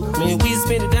propeller. Man, we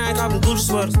spend it down, copping Gucci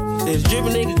sweaters. There's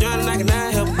dripping niggas drowning, I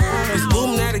cannot help. It's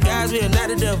booming out the guys, we are not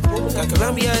the devil. Got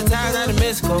Colombia ties out of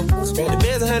Mexico. Spent the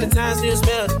beds 100 times, still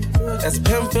smelled it. That's a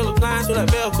pimp, fill appliance, feel like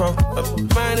Velcro. I'm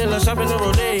fine in love, shopping the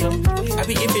rodeo. I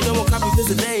be iffy, no more copy,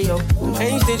 piss a day, yo. I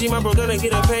ain't stingy, my bro gonna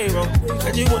get a payroll.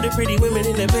 I just want the pretty women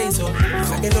in that peso.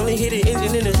 I can only hit the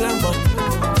engine in this Lambo.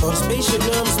 On a spaceship,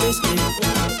 now I'm a space kid.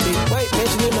 Big white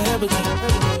mansion in my habitat.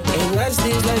 Ain't a lot of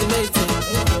steeds like a latex.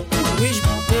 Rich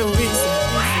and rich.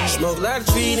 Smoke a lot of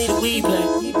trees, need a weed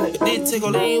plant. A dick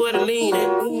tickle lean where the lean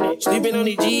at. Sleeping on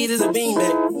these G's is a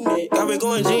beanbag. I've been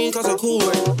going jeans cause I'm cool,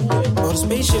 right? On a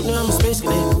spaceship, now I'm a space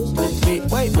cadet. Big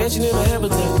white mansion in my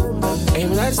habitat.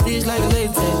 Ain't a lot of steeds like a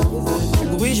latex.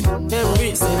 Rich and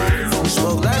rich.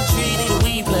 Smoke a lot of trees, need a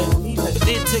weed plant. A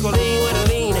dick tickle lean where the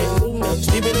lean at.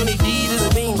 Sleeping on these G's is a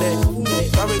beanbag.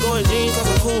 I've been going jeans cause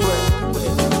I'm cool, right?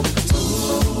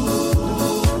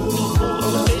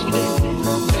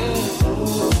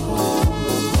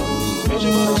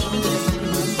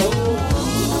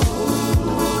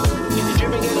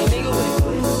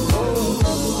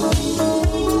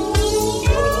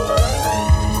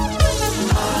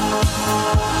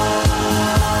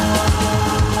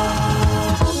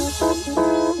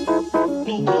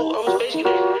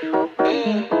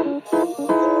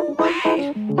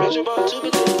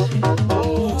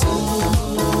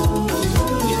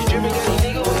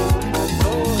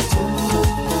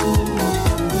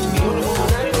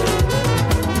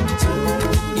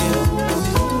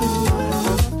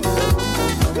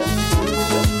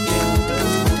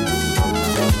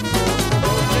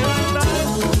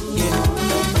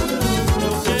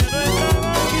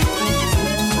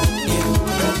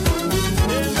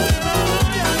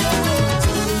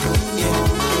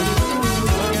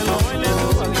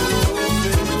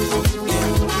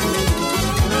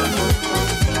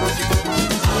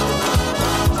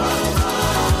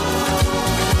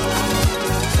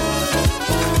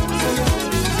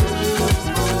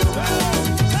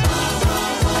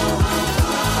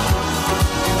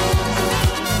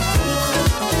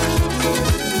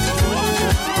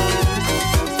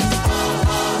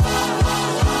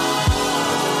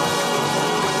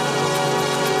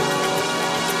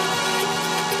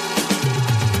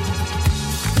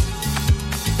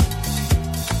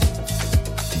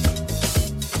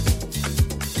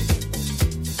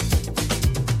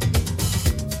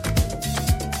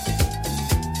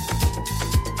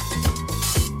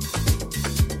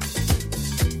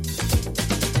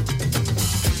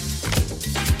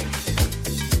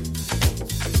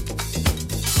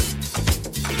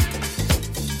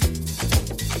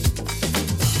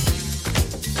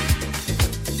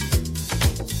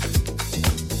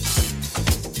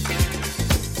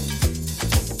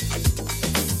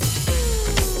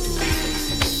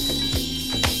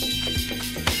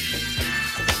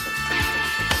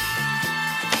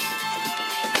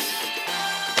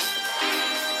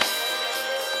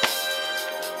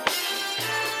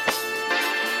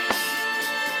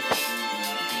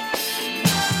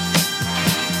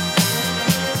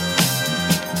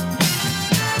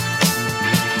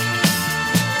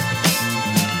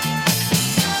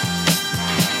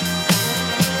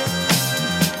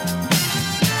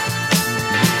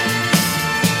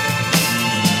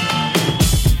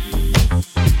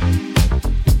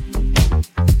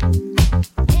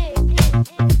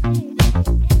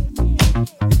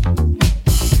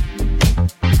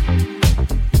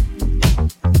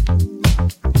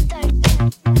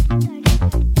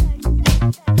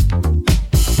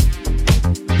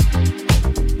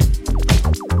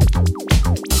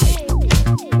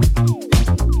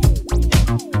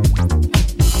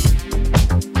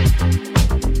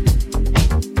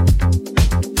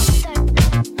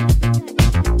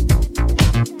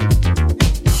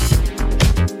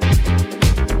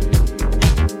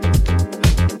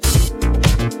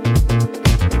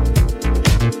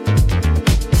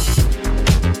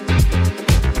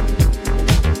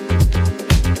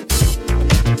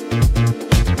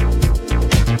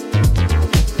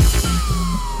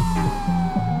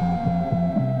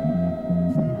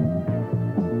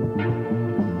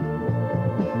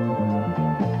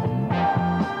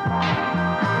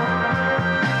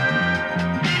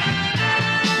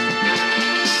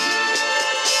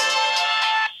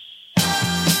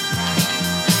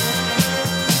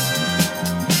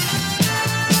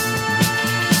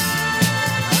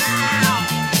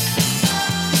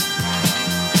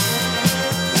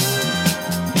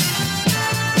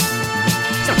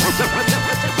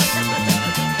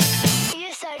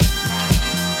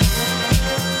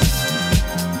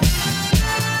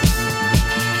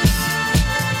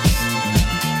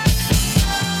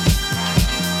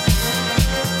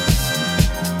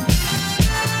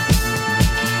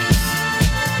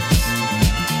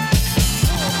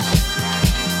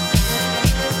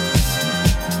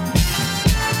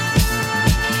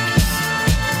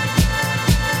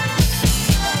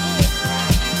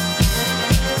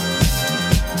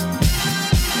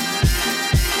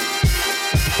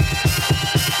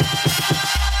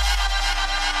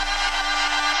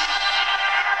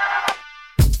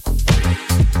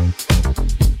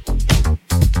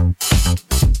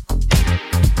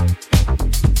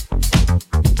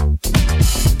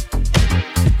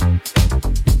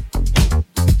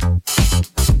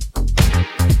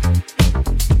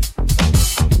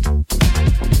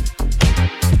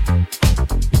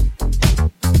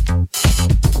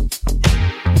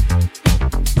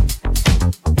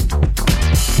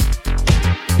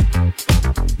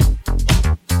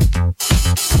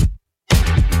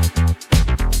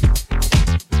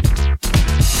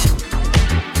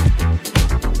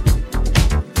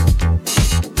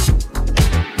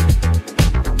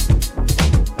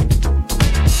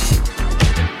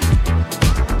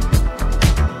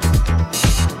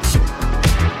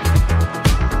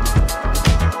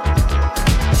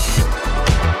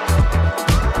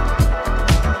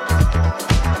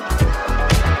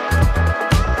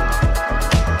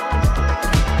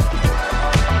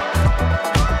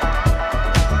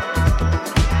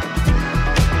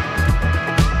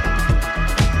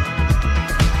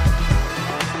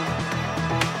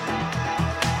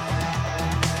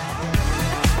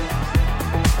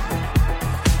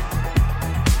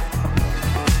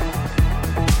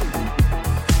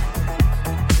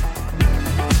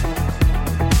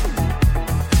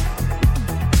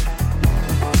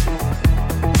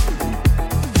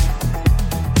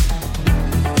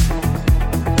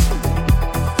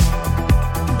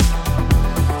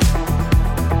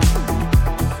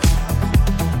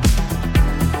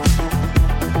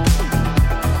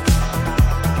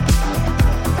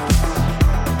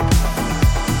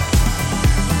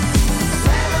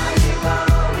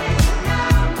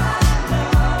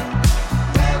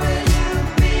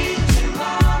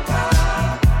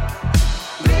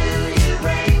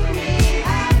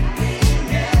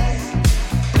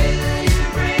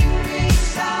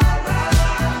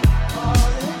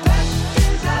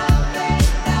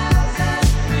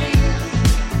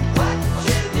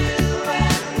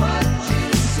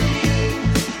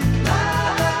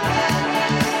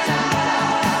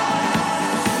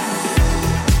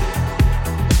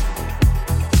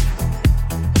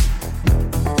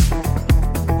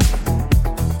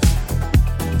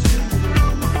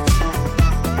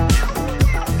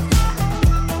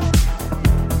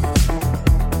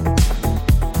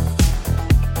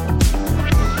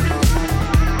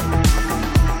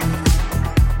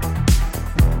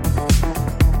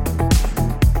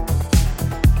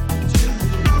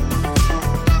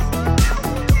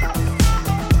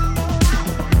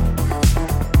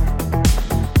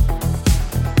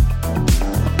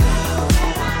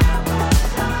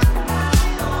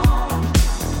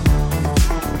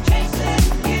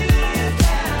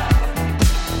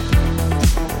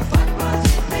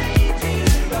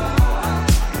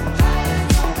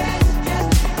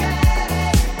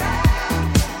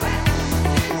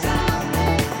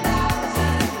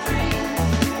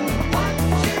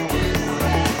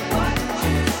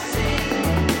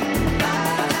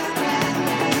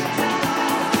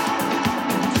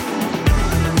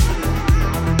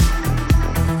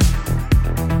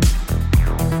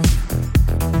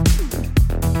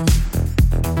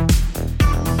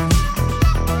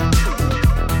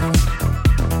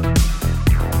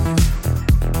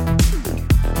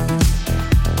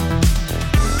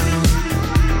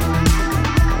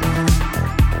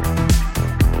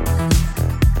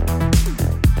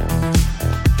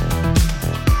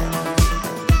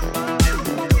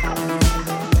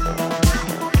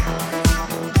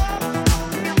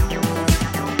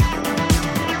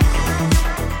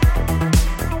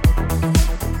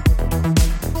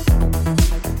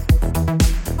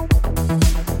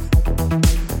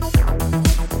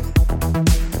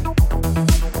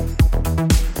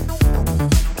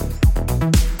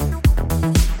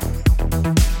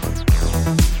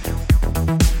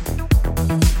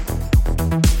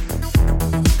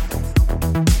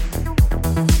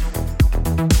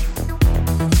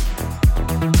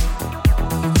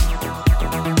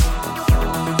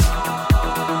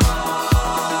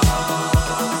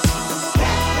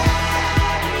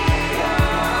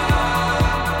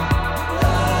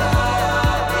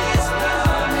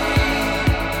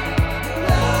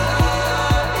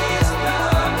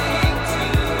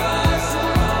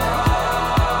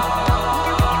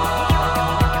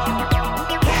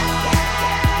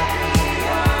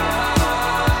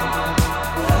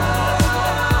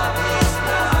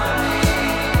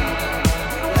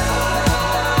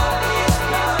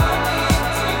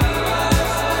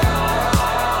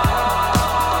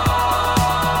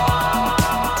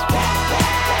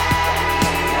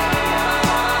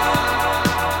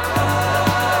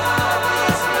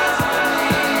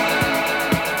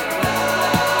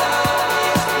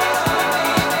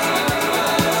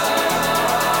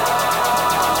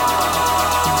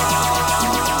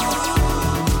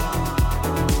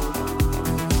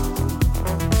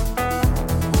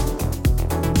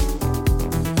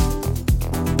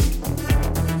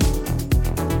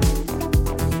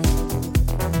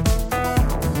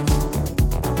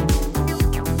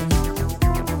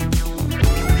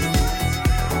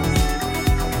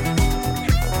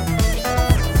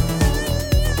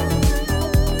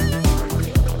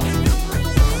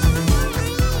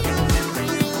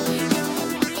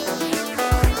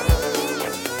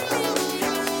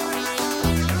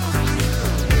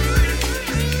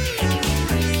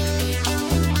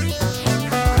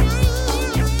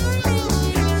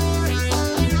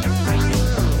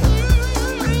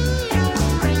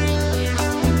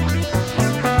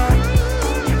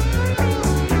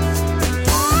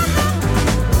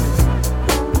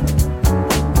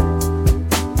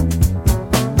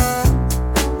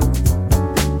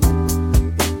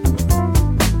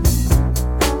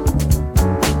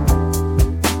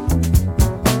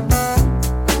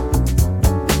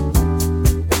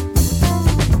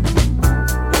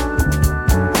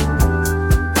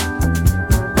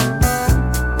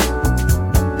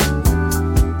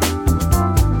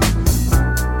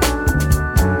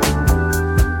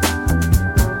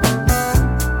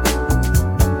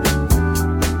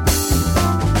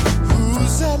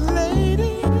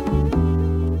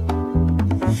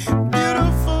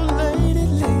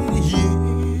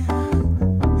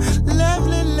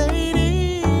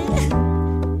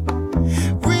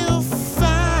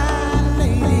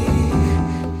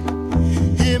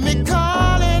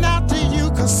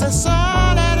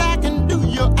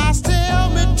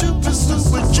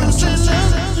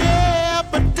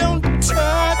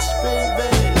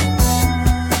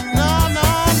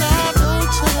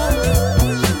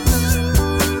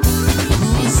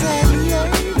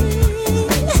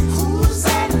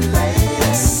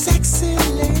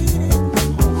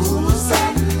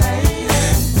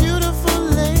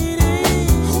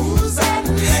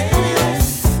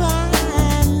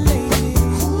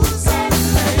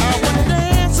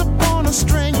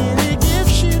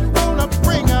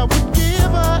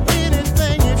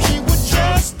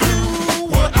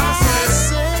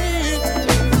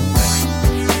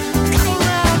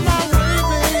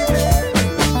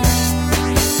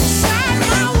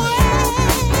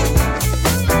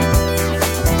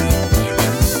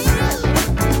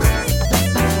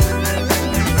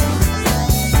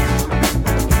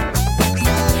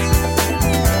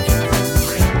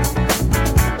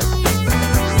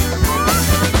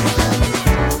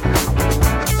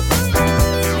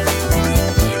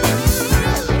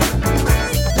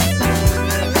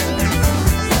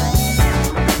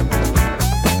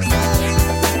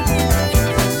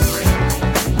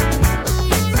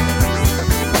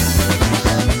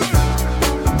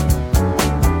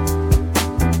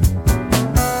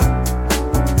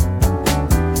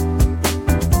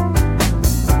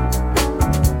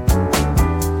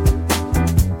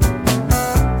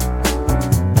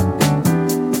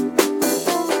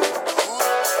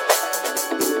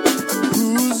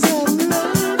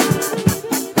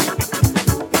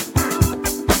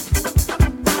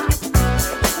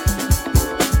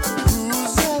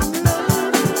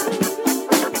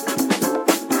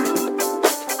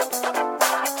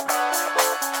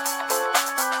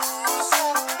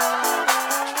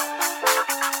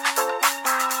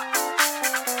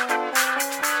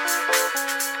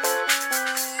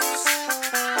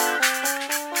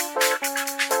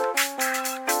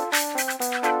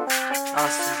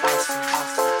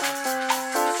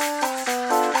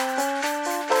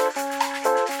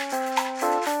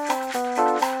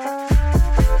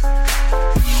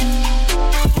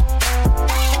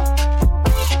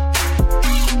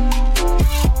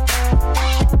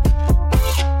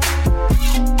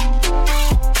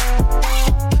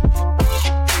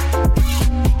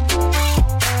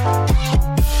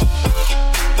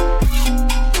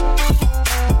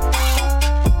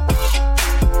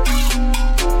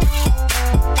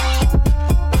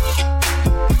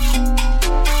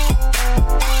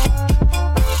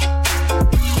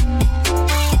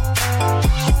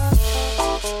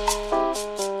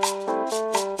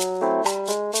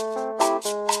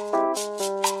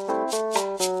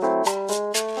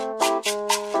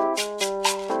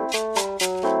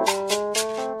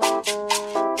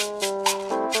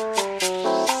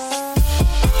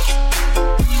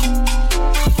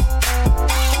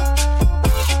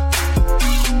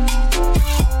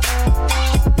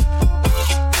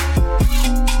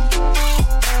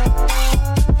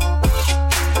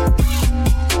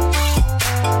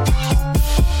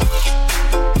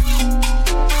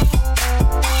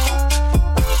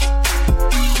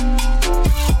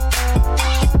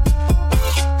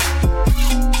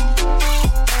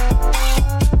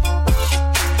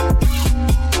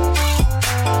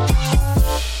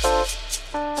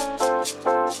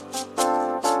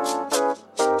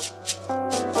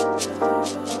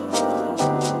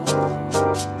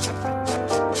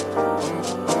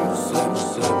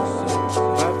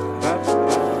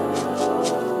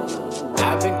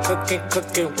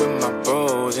 cooking with my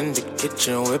bros in the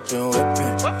kitchen, whipping.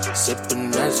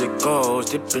 Sipping as it goes,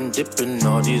 dipping.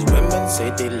 All these women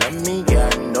say they love me, yeah,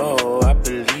 I know. I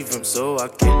believe them, so I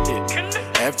kill it.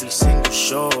 Every single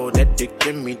show that they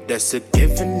give me, that's a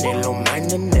given. They don't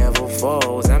mind, it never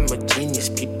falls. I'm a genius,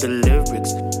 peep the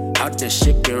lyrics. How this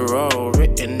shit get roll,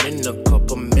 written in a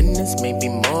couple minutes, maybe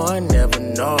more, I never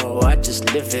know. I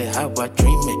just live it how I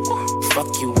dream it. Fuck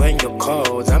you and your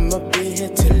codes, I'ma be here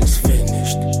till it's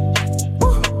finished.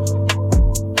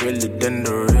 Realer than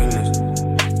the realest.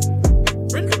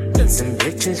 Some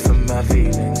bitches for my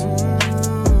feelings.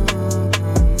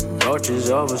 Roaches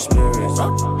over spirits.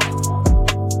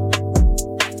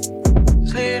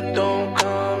 Sleep don't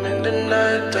come in the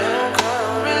night time.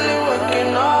 Really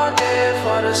working all day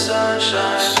for the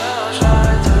sunshine.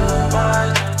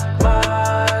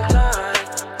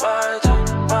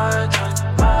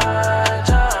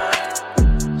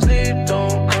 Sleep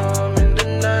don't come in the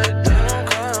night time.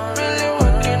 Really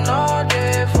working all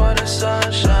day for the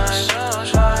sunshine.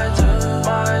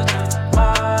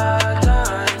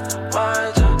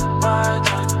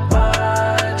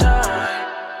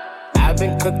 I've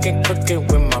been cooking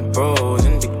with my bros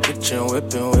in the kitchen,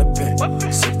 whipping.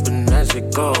 Sipping as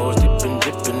it goes,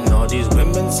 dipping. All these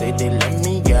women say they love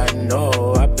me, yeah, I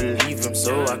know. I believe them,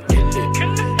 so I kill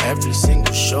it. Every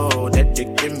single show that they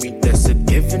give me, that's a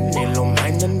given. They don't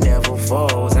mind, it never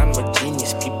falls. I'm a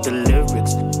genius, peep the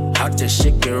lyrics. How this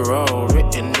shit get roll,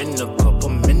 written in a couple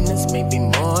minutes, maybe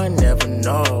more, I never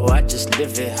know. I just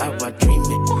live it how I dream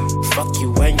it. Fuck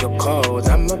you and your codes,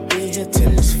 I'ma be here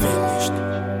till it's finished.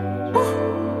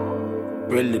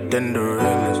 Realer than the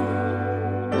realest.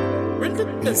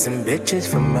 And some bitches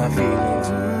for my feelings.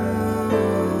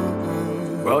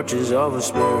 Roaches over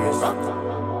spirits.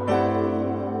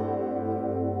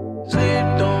 Sleep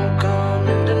don't come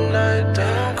in the night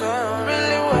time.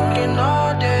 Really working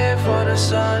all day for the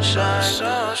sunshine.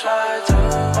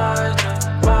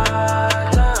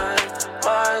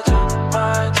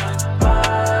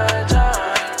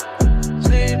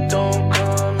 Sleep don't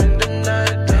come in the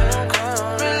night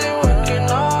time. Really working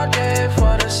all day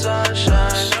for the sunshine.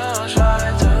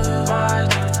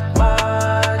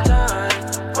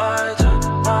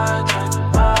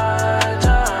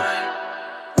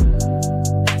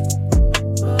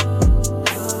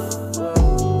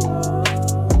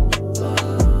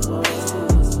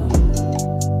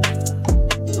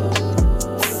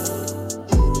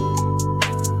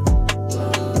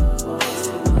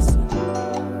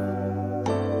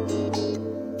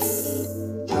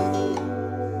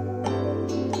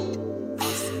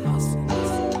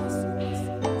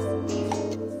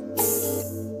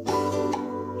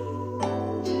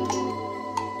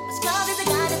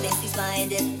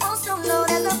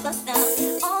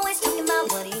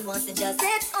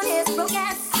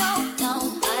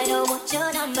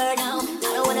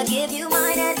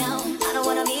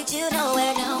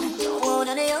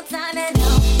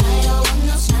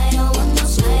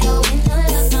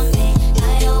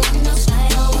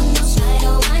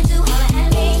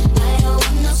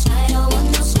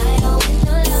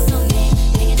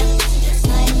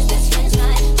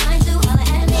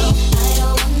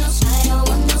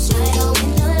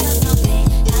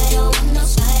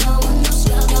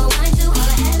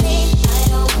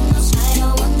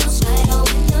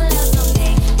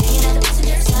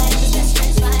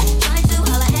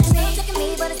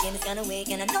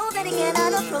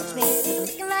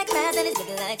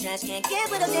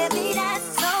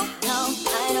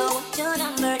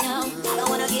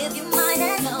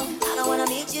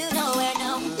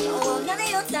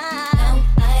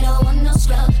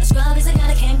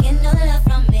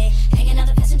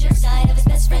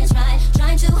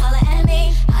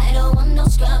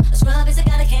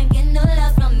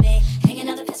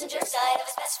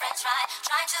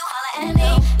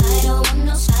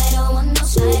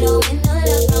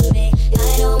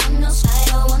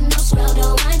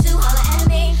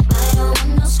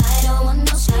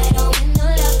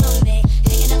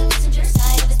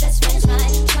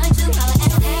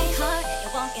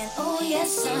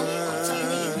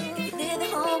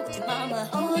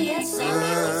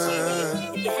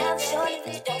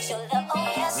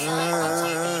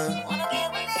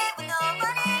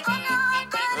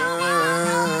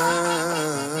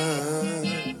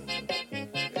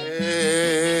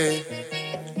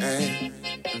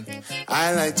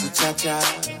 I like to cha-cha,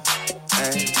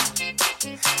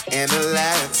 in a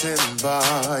Latin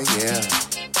bar, yeah,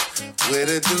 with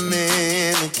a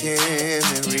Dominican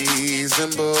and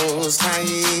reasonable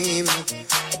hyena,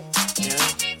 yeah.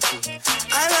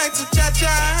 I like to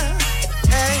cha-cha,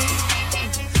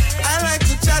 I like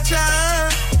to cha-cha,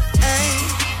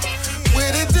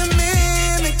 with a Dominican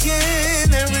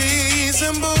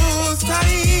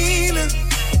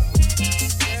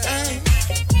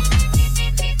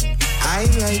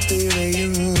like the way you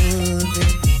move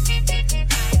it.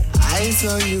 I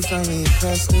saw you from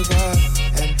across the bar,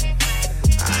 and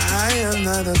I am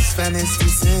not of Spanish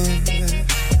descent.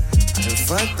 I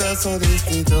fucked up, so they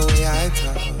think the way I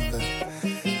talk.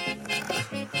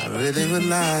 I really would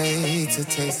like to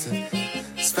taste the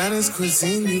Spanish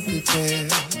cuisine you prepare.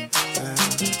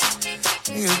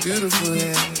 You're beautiful,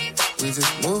 yeah. We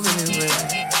just moving it well.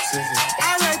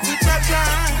 I like to cha-cha,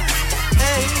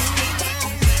 hey.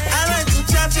 I like to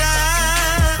cha-cha,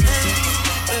 hey.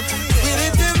 With a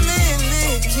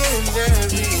Dominican,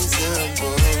 very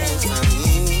simple.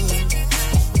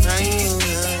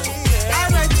 I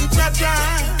like to cha-cha,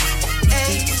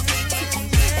 hey.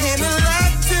 In a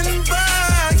Latin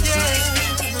bar, yeah.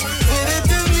 With a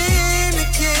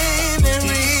Dominican, and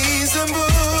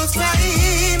reasonable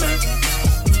time.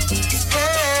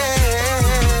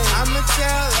 I'ma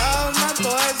tell all my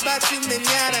boys about you,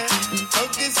 manana.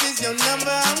 Hope this is your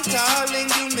number, I'm calling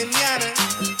you, manana.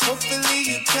 Hopefully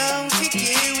you come kick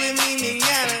it with me,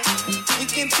 manana. We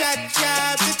can cha-cha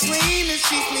between the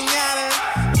sheets, manana.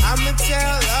 I'ma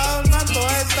tell all my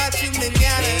boys about you,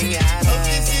 manana. Hope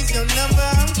this is your number,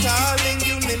 I'm calling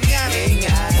you, manana.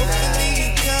 Hopefully you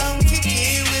come kick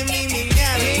it with me,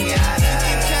 manana. We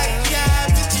can cha-cha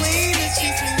between the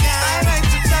sheets, manana. I like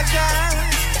to cha-cha.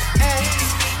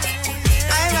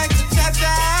 I like to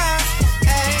cha-cha,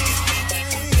 ay.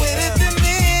 With a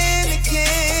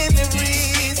Dominican, a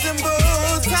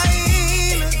reasonable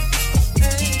time.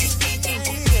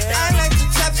 I like to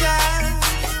cha-cha,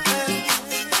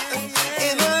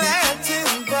 in a Latin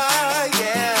bar,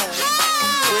 yeah.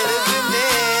 With a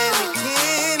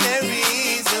Dominican, a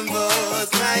reasonable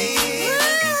time.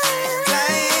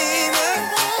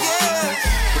 Yeah.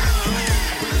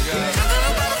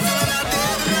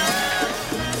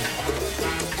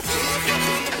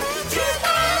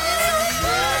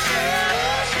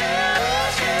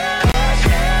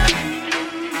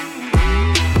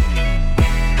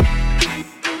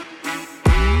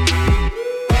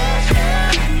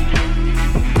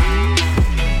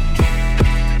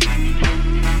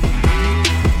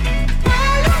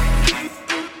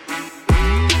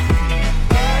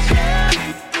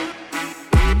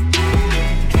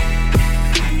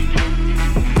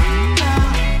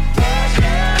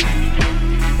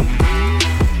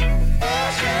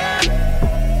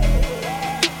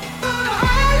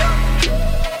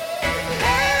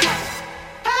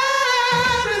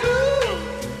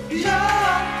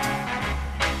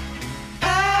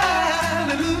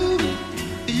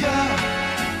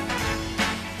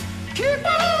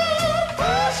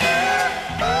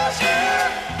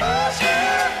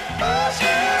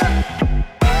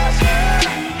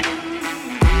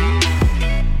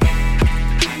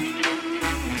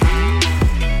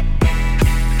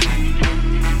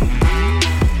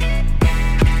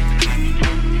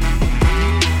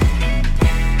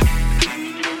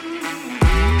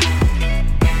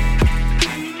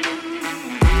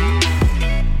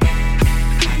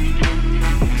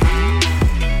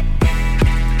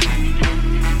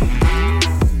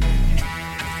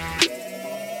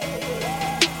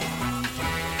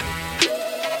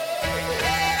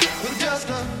 With just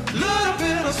a little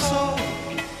bit of soul.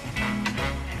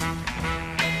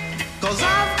 'Cause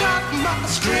I've got my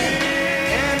strength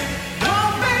and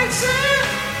don't make sense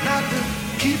not to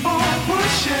keep on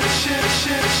pushing,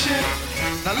 shit.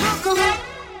 Now look around.